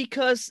mainly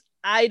because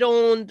I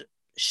don't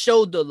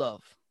show the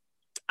love.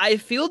 I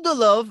feel the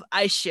love,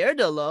 I share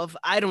the love,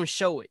 I don't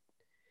show it.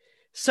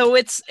 So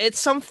it's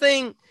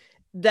something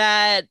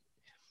that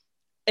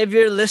if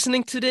you're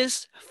listening to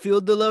this,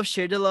 feel the love,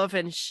 share the love,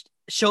 and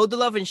show the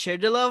love and share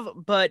the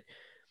love. But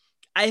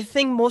I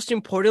think most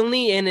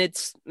importantly, and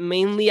it's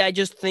mainly I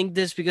just think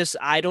this because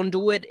I don't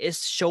do it,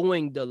 is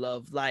showing the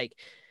love. Like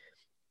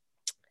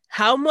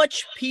how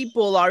much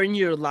people are in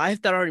your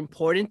life that are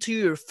important to you,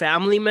 your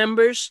family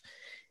members,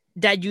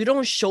 that you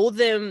don't show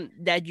them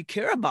that you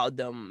care about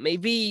them.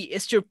 Maybe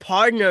it's your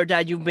partner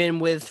that you've been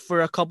with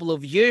for a couple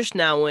of years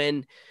now,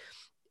 and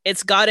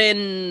it's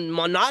gotten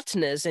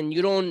monotonous, and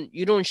you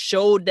don't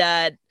show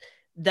that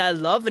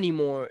love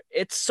anymore.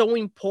 It's so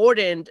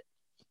important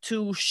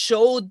to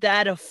show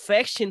that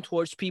affection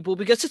towards people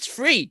because it's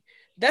free.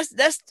 That's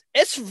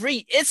it's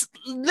free. It's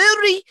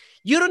literally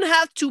you don't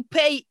have to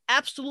pay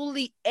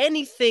absolutely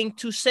anything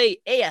to say,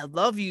 "Hey, I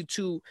love you,"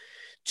 to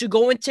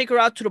go and take her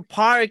out to the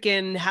park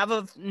and have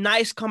a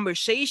nice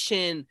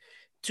conversation,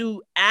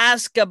 to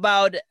ask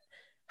about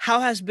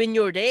how has been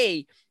your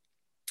day.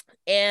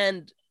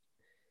 And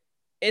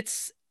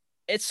it's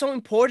it's so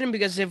important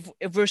because if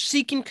we're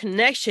seeking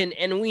connection,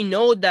 and we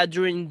know that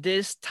during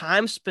this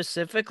time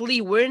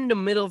specifically we're in the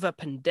middle of a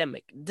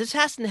pandemic. This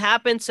hasn't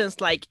happened since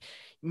like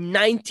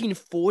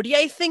 1940,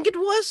 I think it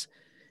was.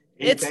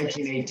 It's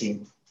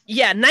 1918.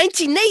 Yeah,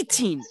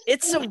 1918.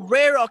 It's a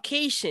rare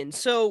occasion.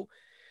 So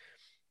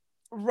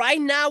right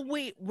now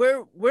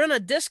we're in a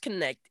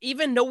disconnect.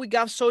 Even though we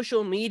got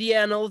social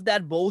media and all of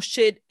that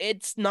bullshit,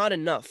 it's not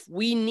enough.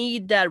 We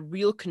need that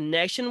real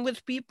connection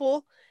with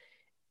people.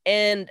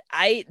 And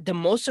the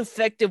most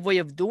effective way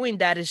of doing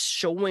that is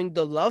showing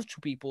the love to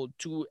people,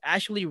 to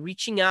actually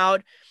reaching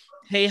out.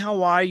 Hey,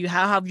 how are you?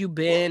 How have you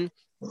been?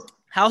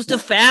 How's the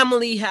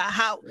family?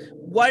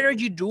 What are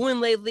you doing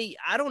lately?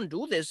 I don't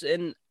do this.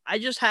 And I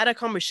just had a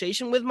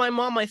conversation with my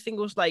mom, I think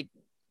it was like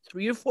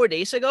 3 or 4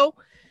 days ago.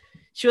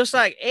 She was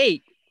like,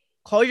 hey,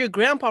 call your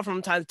grandpa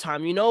from time to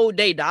time.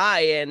 They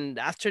die, and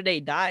after they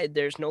die,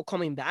 there's no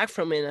coming back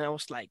from it. And I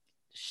was like,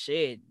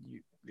 shit,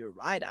 you're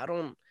right.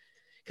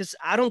 Because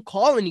I don't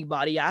call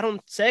anybody. I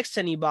don't text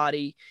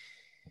anybody.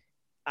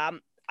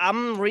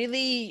 I'm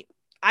really,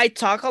 I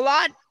talk a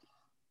lot,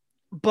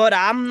 but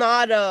I'm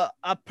not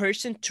a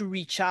person to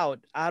reach out.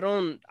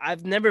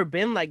 I've never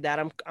been like that.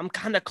 I'm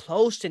kind of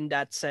closed in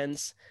that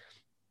sense.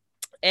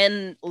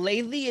 And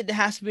lately it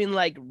has been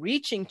like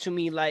reaching to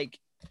me like,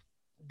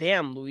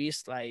 damn,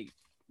 Luis, like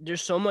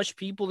there's so much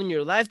people in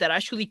your life that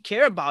actually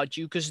care about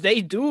you, because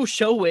they do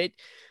show it.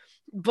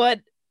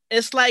 But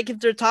it's like if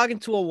they're talking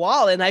to a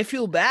wall, and I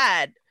feel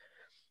bad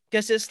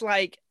because it's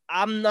like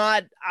I'm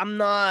not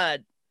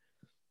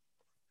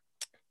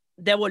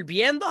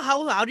devolviendo.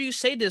 How do you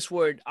say this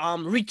word?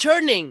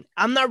 Returning.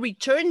 I'm not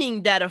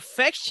returning that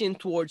affection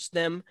towards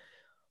them.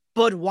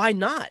 But why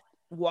not?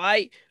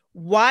 Why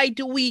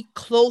do we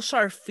close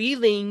our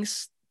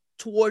feelings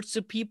towards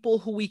the people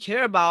who we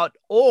care about?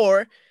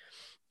 Or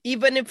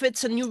even if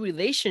it's a new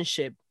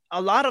relationship,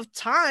 a lot of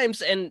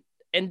times, and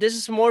this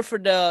is more for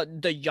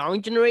the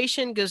young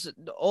generation, because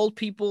the old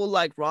people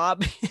like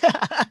Rob.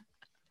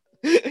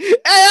 Hey,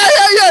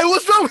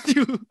 what's wrong with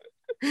you?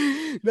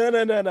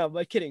 No,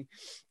 but kidding.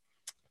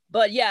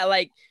 But yeah,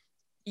 like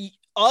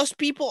us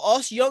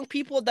young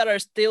people that are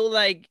still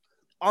like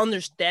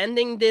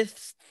understanding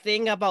this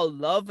thing about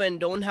love and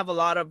don't have a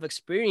lot of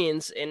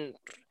experience. And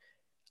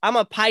I'm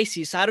a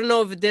Pisces. I don't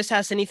know if this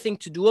has anything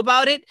to do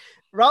about it.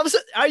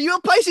 Robinson, are you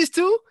a Pisces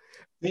too?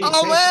 Sí,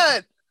 Oh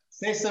man.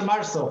 6 de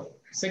marzo.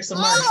 6 of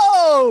March.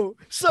 Oh,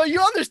 so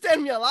you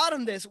understand me a lot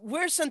on this.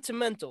 We're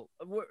sentimental.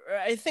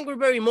 I think we're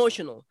very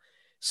emotional.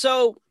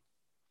 So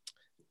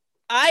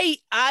I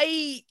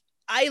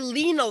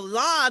lean a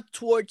lot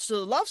towards the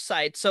love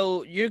side.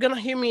 So you're gonna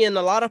hear me in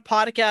a lot of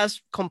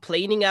podcasts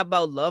complaining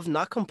about love,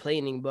 not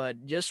complaining,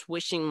 but just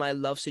wishing my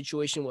love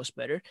situation was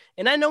better.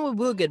 And I know it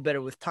will get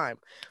better with time.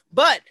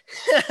 But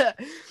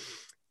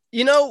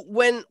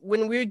when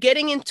we're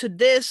getting into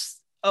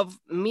this of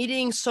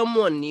meeting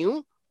someone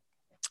new,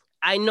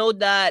 I know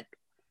that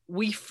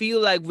we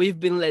feel like we've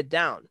been let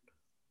down.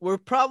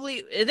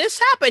 This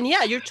happened.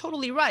 Yeah, you're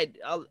totally right.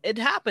 It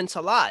happens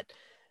a lot.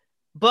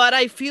 But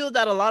I feel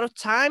that a lot of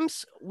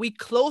times we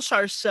close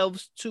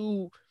ourselves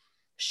to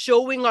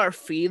showing our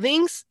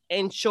feelings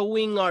and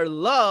showing our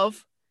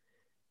love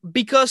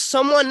because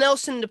someone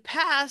else in the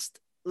past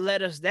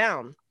let us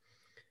down.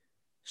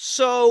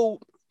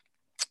 So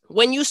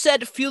when you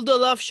said feel the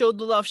love, show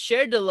the love,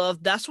 share the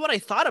love, that's what I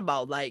thought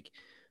about. Like,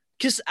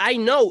 because I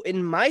know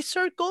in my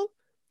circle,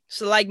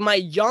 so like my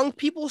young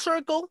people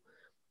circle,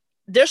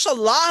 there's a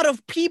lot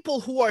of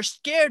people who are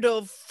scared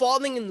of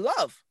falling in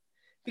love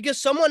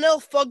because someone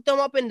else fucked them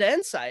up in the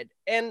inside,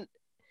 and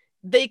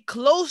they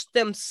closed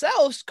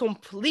themselves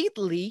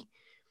completely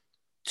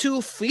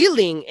to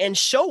feeling and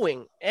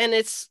showing. And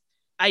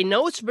I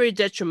know it's very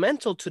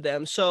detrimental to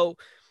them. So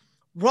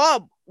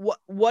Rob,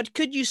 what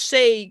could you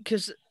say?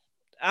 Because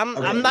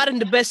I'm not in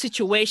the best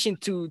situation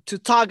to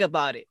talk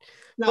about it.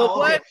 No, but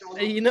what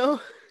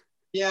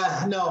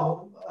Yeah,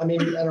 no. I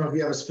mean, I don't know if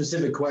you have a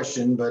specific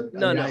question, but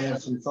I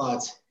have some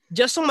thoughts.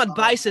 Just some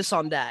advices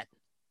on that.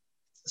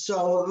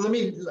 So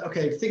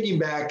thinking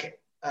back,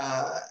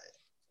 uh,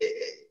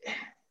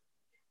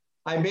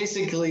 I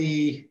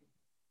basically,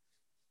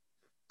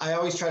 I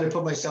always try to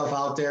put myself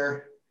out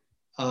there.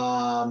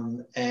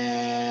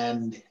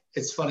 And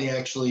it's funny,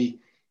 actually,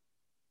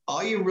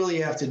 all you really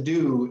have to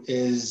do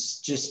is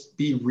just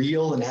be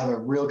real and have a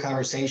real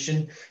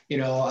conversation.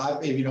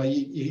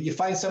 You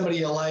find somebody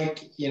you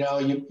like,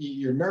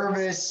 you're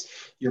nervous,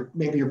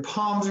 maybe your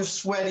palms are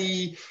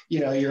sweaty,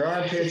 your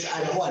armpits,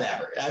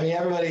 whatever. I mean,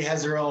 everybody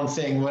has their own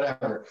thing,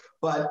 whatever.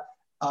 But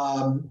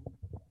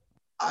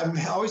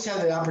I've always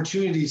had the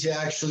opportunity to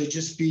actually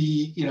just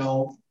be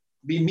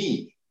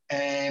me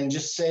and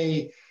just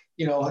say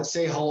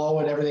hello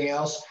and everything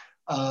else.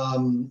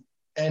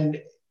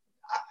 And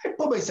I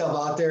put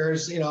myself out there,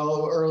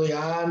 early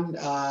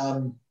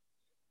on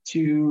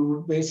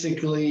to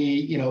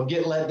basically,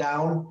 get let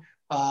down.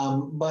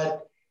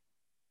 But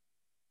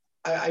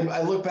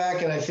I look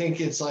back and I think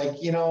it's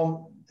like,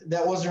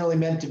 that wasn't really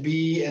meant to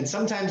be. And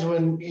sometimes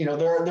when,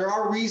 there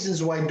are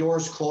reasons why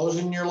doors close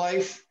in your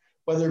life,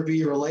 whether it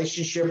be a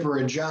relationship or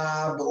a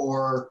job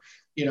or,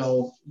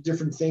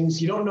 different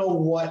things, you don't know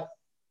what,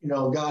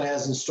 God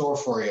has in store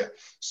for you.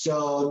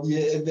 So,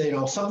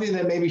 something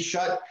that may be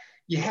shut,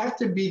 you have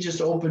to be just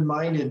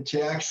open-minded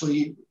to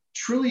actually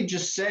truly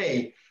just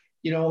say,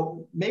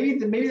 maybe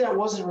that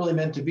wasn't really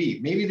meant to be.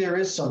 Maybe there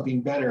is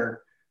something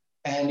better.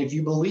 And if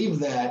you believe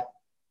that,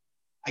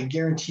 I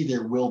guarantee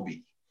there will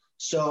be.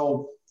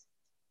 So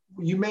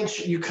you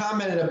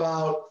commented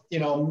about,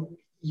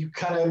 you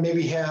kind of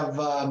maybe have,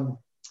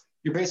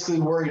 you're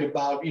basically worried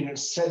about,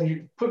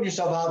 putting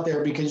yourself out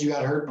there because you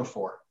got hurt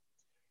before.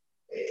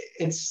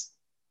 It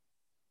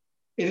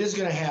is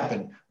going to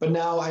happen. But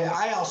now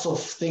I also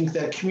think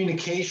that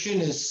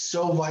communication is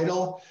so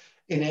vital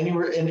in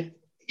and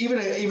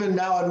even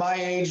now at my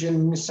age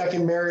and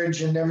second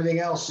marriage and everything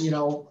else,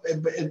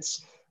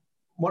 it's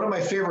one of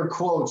my favorite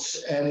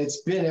quotes, and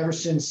it's been ever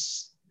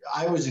since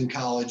I was in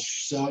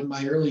college. So in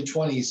my early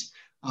 20s,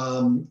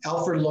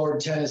 Alfred Lord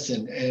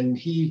Tennyson, and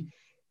he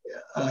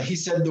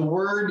said, "The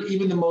word,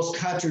 even the most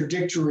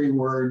contradictory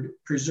word,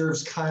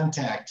 preserves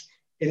contact.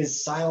 It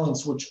is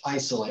silence which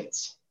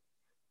isolates."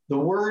 The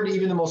word,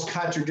 even the most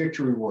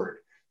contradictory word.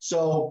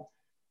 So,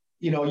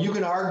 you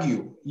can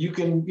argue, you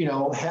can,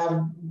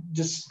 have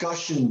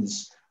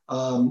discussions,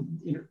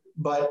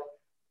 but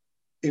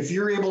if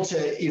you're able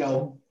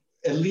to,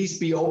 at least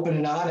be open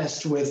and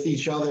honest with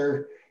each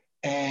other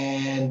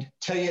and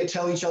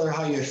tell each other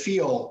how you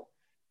feel,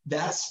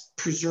 that's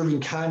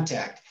preserving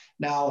contact.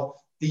 Now,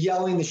 the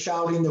yelling, the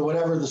shouting, the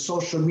whatever, the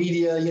social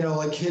media,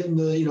 like hitting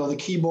the, the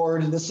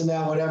keyboard and this and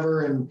that,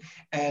 whatever,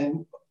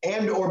 and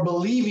or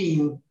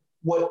believing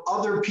what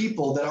other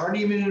people that aren't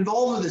even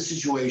involved in the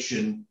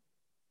situation,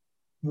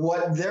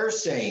 what they're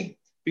saying.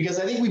 Because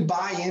I think we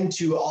buy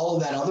into all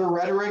of that other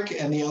rhetoric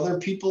and the other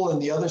people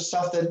and the other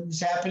stuff that is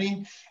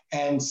happening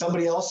and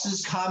somebody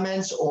else's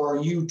comments,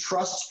 or you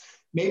trust,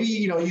 maybe,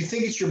 you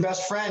think it's your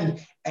best friend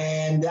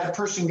and that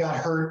person got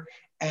hurt,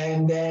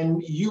 and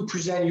then you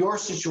present your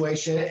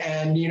situation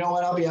and you know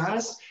what, I'll be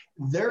honest,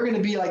 they're going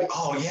to be like,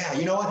 oh yeah,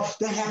 you know what,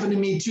 that happened to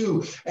me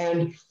too.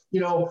 And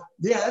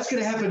yeah, that's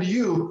going to happen to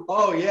you.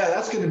 Oh yeah,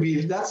 that's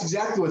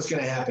exactly what's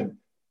going to happen.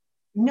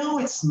 No,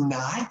 it's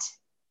not.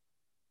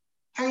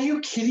 Are you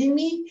kidding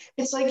me?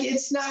 It's like,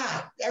 it's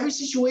not. Every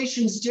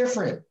situation is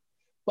different,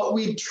 but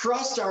we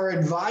trust our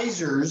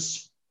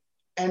advisors,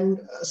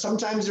 and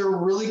sometimes they're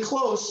really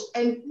close.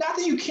 And not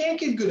that you can't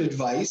get good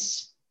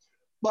advice,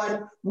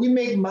 but we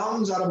make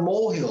mountains out of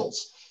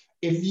molehills.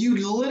 If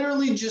you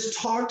literally just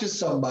talk to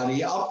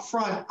somebody up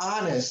front,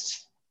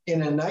 honest,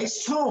 in a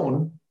nice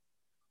tone,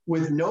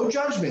 with no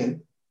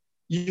judgment,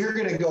 you're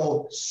going to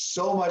go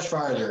so much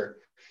farther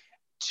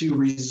to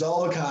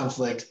resolve a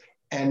conflict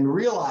and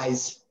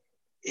realize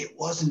it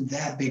wasn't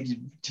that big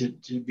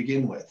to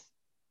begin with.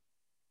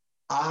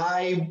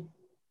 I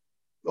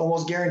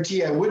almost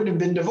guarantee I wouldn't have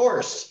been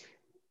divorced.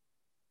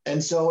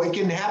 And so it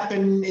can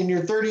happen in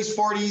your 30s,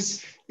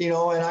 40s,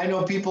 and I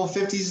know people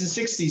 50s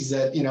and 60s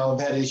that,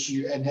 have had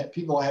issues, and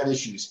people have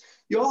issues.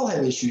 You all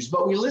have issues,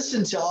 but we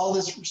listen to all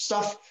this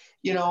stuff,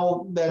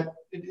 that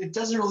it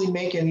doesn't really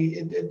make any,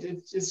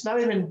 it's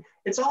not even,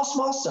 it's all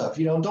small stuff,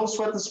 don't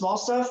sweat the small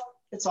stuff.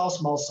 It's all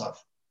small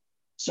stuff.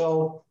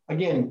 So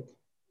again,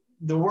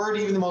 the word,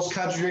 even the most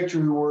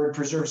contradictory word,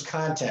 preserves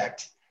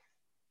contact.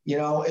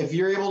 If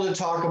you're able to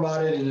talk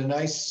about it in a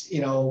nice,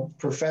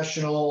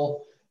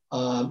 professional,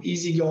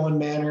 easygoing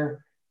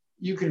manner,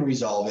 you can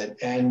resolve it.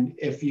 And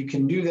if you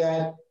can do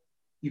that,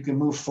 you can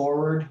move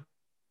forward.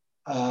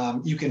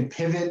 You can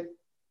pivot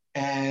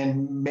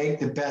and make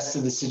the best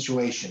of the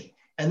situation,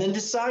 and then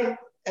decide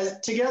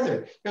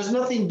together. There's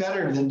nothing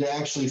better than to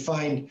actually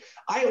find.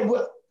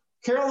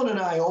 Carolyn and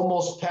I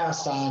almost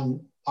passed on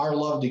our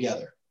love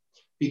together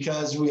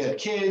because we had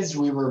kids.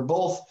 We were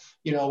both,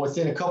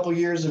 within a couple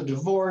years of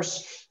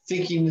divorce,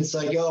 thinking it's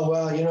like, oh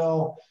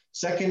well,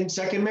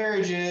 second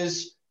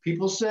marriages.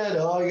 People said,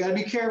 oh, you got to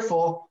be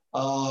careful.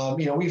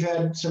 We've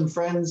had some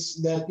friends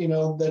that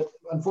that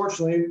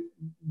unfortunately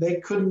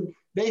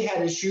they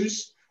had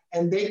issues.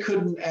 And they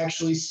couldn't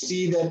actually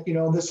see that,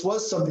 this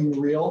was something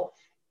real.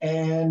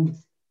 And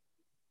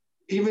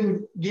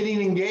even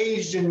getting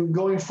engaged and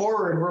going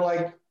forward, we're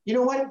like, you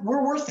know what?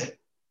 We're worth it.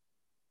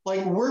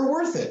 Like, we're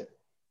worth it.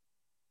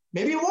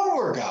 Maybe it won't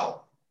work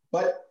out,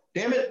 but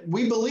damn it,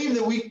 we believe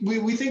that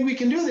we think we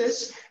can do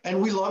this,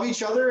 and we love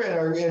each other,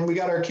 and we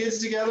got our kids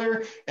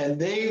together, and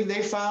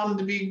they found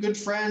to be good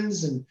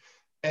friends,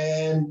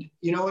 and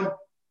you know what?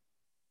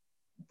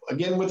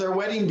 Again, with our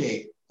wedding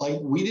date, like,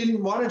 we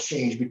didn't want to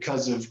change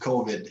because of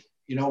COVID.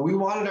 You know, we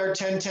wanted our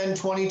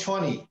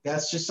 10-10-20-20.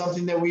 That's just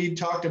something that we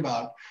talked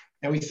about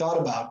and we thought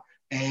about,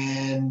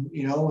 and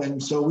you know,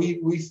 and so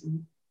we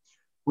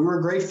were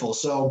grateful.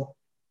 So,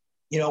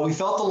 you know, we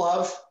felt the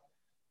love.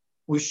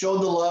 We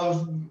showed the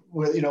love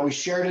with, you know, we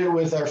shared it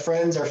with our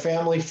friends, our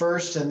family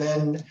first, and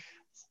then,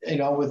 you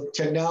know, with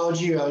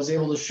technology, I was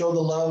able to show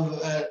the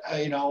love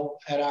at, you know,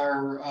 at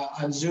our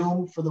on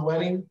Zoom for the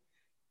wedding,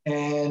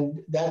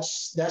 and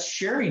that's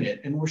sharing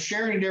it, and we're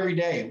sharing it every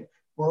day.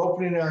 We're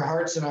opening our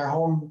hearts and our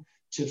home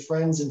to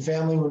friends and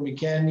family when we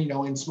can, you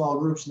know, in small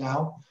groups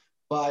now,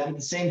 but at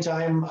the same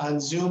time on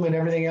Zoom and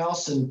everything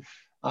else. And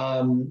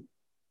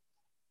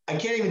I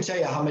can't even tell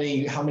you how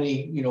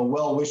many, you know,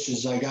 well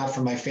wishes I got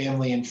from my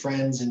family and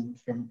friends and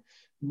from,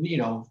 you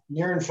know,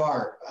 near and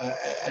far.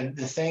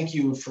 The thank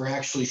you for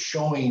actually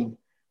showing,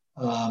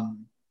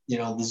 you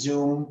know, the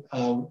Zoom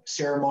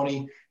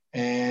ceremony.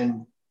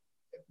 And,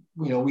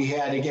 you know,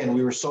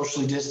 we were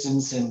socially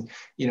distanced and,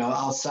 you know,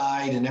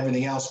 outside and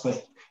everything else,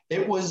 but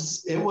it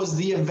was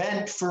the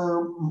event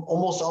for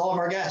almost all of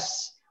our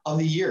guests of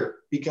the year,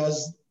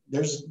 because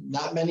there's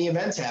not many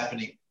events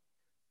happening.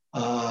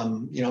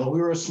 You know,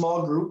 we were a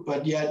small group,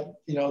 but yet,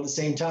 you know, at the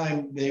same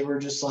time, they were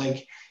just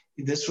like,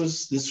 this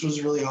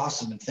was really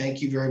awesome. And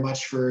thank you very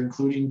much for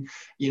including,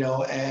 you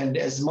know, and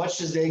as much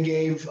as they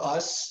gave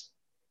us,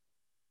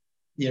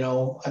 you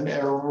know, I mean,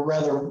 or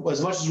rather,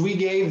 as much as we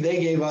gave, they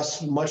gave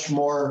us much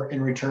more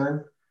in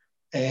return.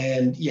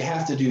 And you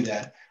have to do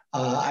that.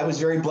 I was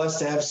very blessed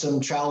to have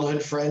some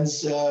childhood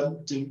friends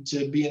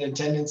to be in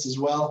attendance as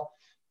well.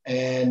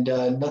 And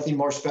nothing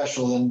more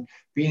special than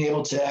being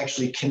able to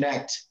actually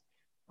connect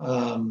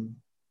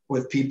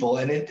with people.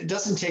 And it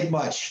doesn't take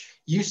much.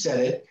 You said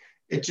it.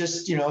 It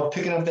just, you know,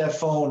 picking up that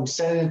phone,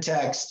 sending a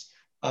text.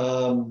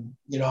 You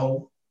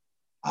know,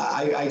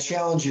 I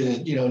challenge you to,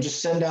 you know,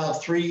 just send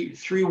out three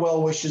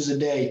well wishes a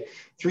day,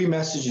 3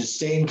 messages,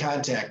 stay in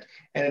contact.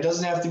 And it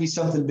doesn't have to be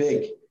something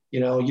big. You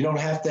know, you don't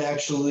have to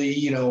actually,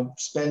 you know,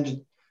 spend,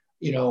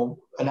 you know,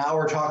 an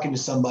hour talking to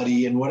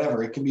somebody and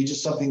whatever. It can be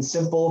just something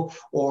simple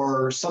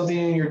or something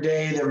in your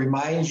day that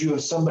reminds you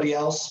of somebody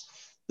else.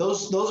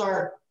 Those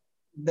are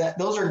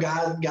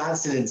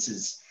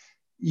coincidences.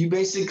 You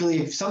basically,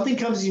 if something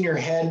comes in your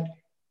head,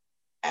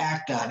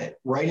 act on it,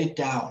 write it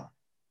down.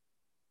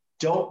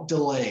 Don't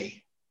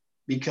delay,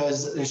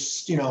 because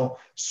there's, you know,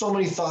 so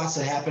many thoughts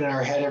that happen in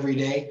our head every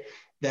day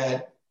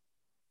that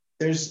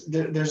there's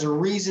a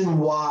reason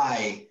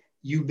why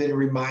you've been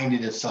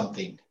reminded of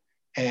something.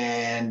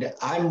 And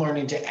I'm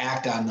learning to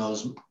act on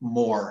those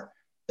more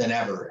than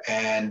ever.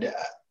 And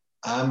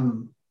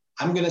I'm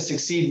going to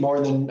succeed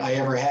more than I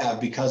ever have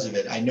because of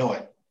it. I know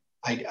it.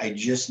 I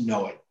just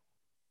know it.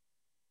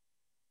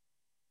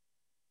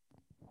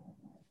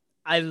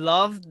 I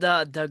love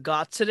the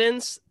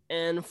coincidence.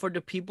 And for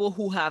the people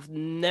who have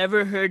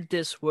never heard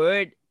this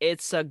word,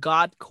 it's a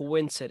God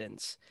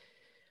coincidence.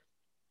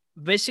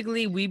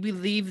 Basically, we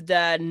believe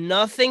that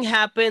nothing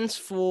happens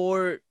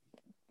for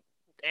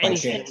By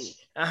anything.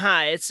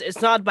 chance.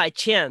 It's not by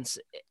chance.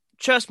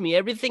 Trust me,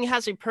 everything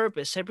has a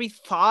purpose. Every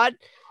thought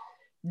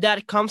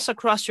that comes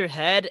across your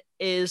head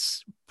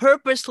is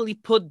purposely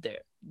put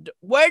there.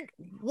 Where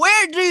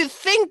do you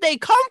think they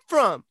come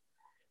from?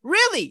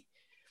 Really?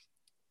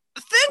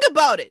 Think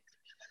about it.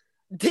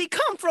 They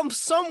come from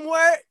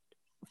somewhere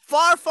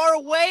far, far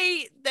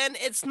away. Then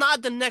it's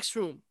not the next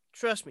room.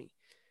 Trust me,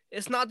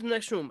 it's not the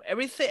next room.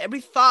 Every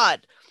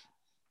thought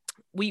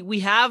we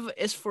have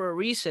is for a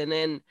reason,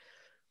 and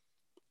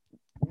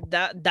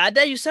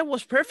that you said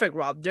was perfect,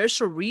 Rob. There's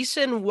a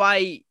reason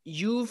why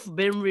you've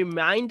been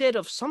reminded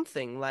of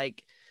something.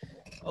 Like,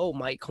 oh,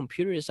 my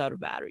computer is out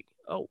of battery.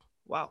 Oh,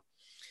 wow.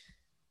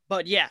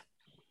 But yeah,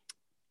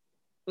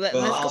 let's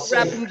go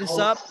wrapping this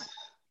up.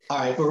 All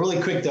right, but really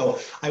quick though,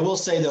 I will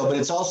say though, but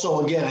it's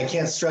also, again, I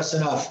can't stress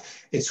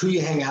enough, it's who you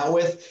hang out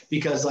with,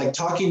 because like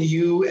talking to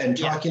you and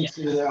talking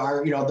to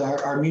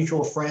our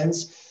mutual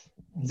friends,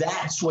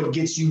 that's what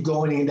gets you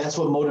going and that's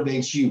what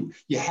motivates you.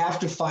 You have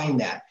to find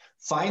that.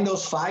 Find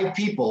those 5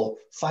 people,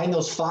 find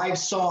those 5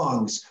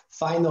 songs,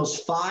 find those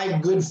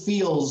 5 good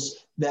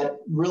feels that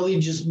really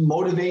just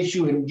motivate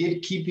you and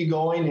keep you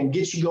going and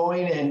get you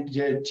going, and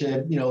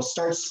to you know,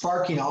 start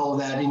sparking all of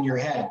that in your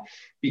head.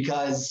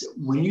 Because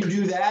when you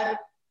do that,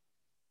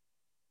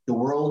 the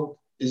world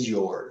is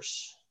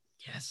yours.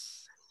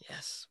 Yes.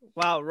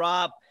 Wow,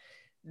 Rob.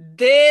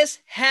 This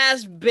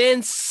has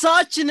been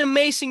such an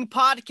amazing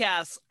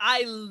podcast.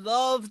 I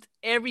loved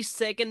every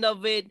second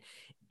of it.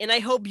 And I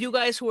hope you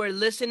guys who are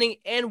listening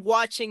and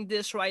watching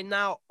this right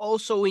now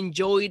also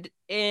enjoyed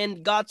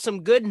and got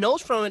some good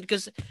notes from it,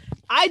 because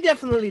I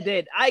definitely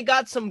did. I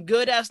got some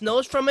good ass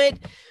notes from it.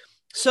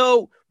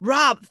 So,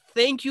 Rob,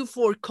 thank you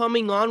for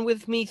coming on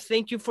with me.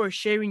 Thank you for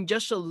sharing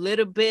just a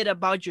little bit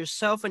about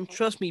yourself. And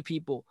trust me,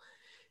 people,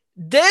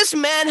 this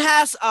man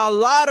has a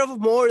lot of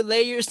more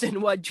layers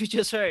than what you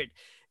just heard.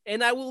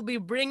 And I will be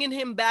bringing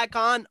him back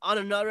on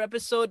another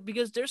episode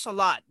because there's a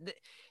lot.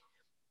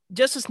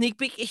 Just a sneak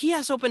peek, he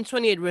has opened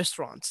 28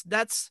 restaurants.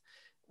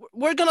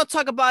 We're going to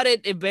talk about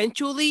it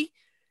eventually,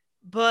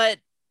 but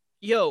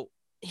yo,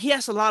 he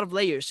has a lot of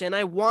layers and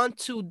I want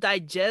to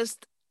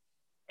digest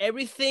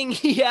everything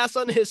he has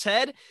on his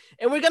head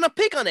and we're going to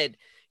pick on it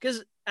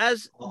because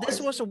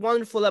this was a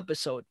wonderful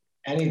episode.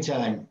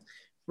 Anytime.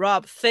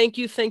 Rob, thank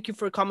you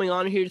for coming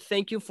on here.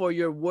 Thank you for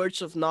your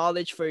words of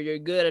knowledge, for your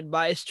good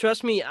advice.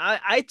 Trust me,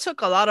 I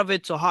took a lot of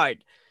it to heart.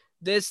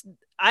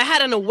 I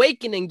had an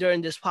awakening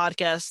during this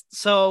podcast.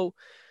 So,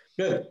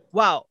 good.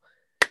 Wow.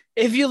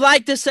 If you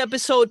like this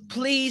episode,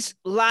 please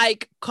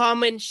like,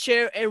 comment,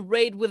 share, and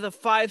rate with a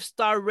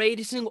 5-star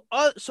rating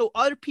so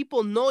other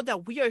people know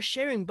that we are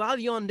sharing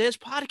value on this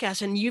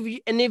podcast. And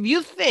if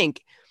you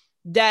think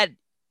that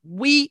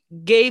we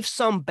gave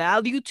some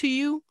value to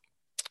you,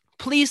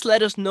 please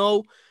let us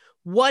know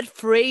what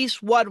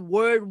phrase, what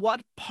word,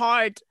 what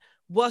part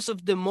was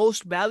of the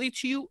most value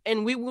to you,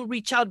 and we will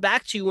reach out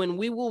back to you and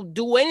we will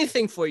do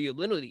anything for you,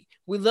 literally.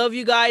 We love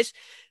you guys.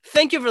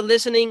 Thank you for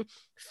listening.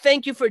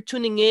 Thank you for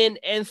tuning in,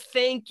 and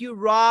thank you,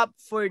 Rob,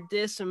 for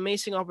this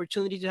amazing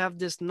opportunity to have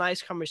this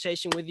nice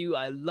conversation with you.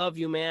 I love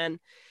you, man.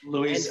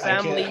 Luis,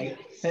 family.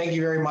 Thank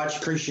you very much.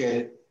 Appreciate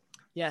it.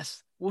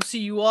 Yes. We'll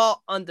see you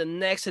all on the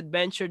next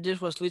adventure.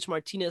 This was Luis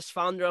Martinez,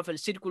 founder of El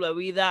Círculo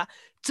de Vida,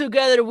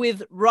 together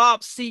with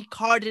Rob C.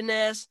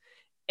 Cardenas,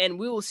 and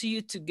we will see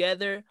you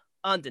together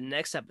on the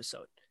next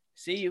episode.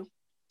 See you.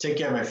 Take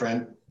care, my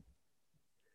friend.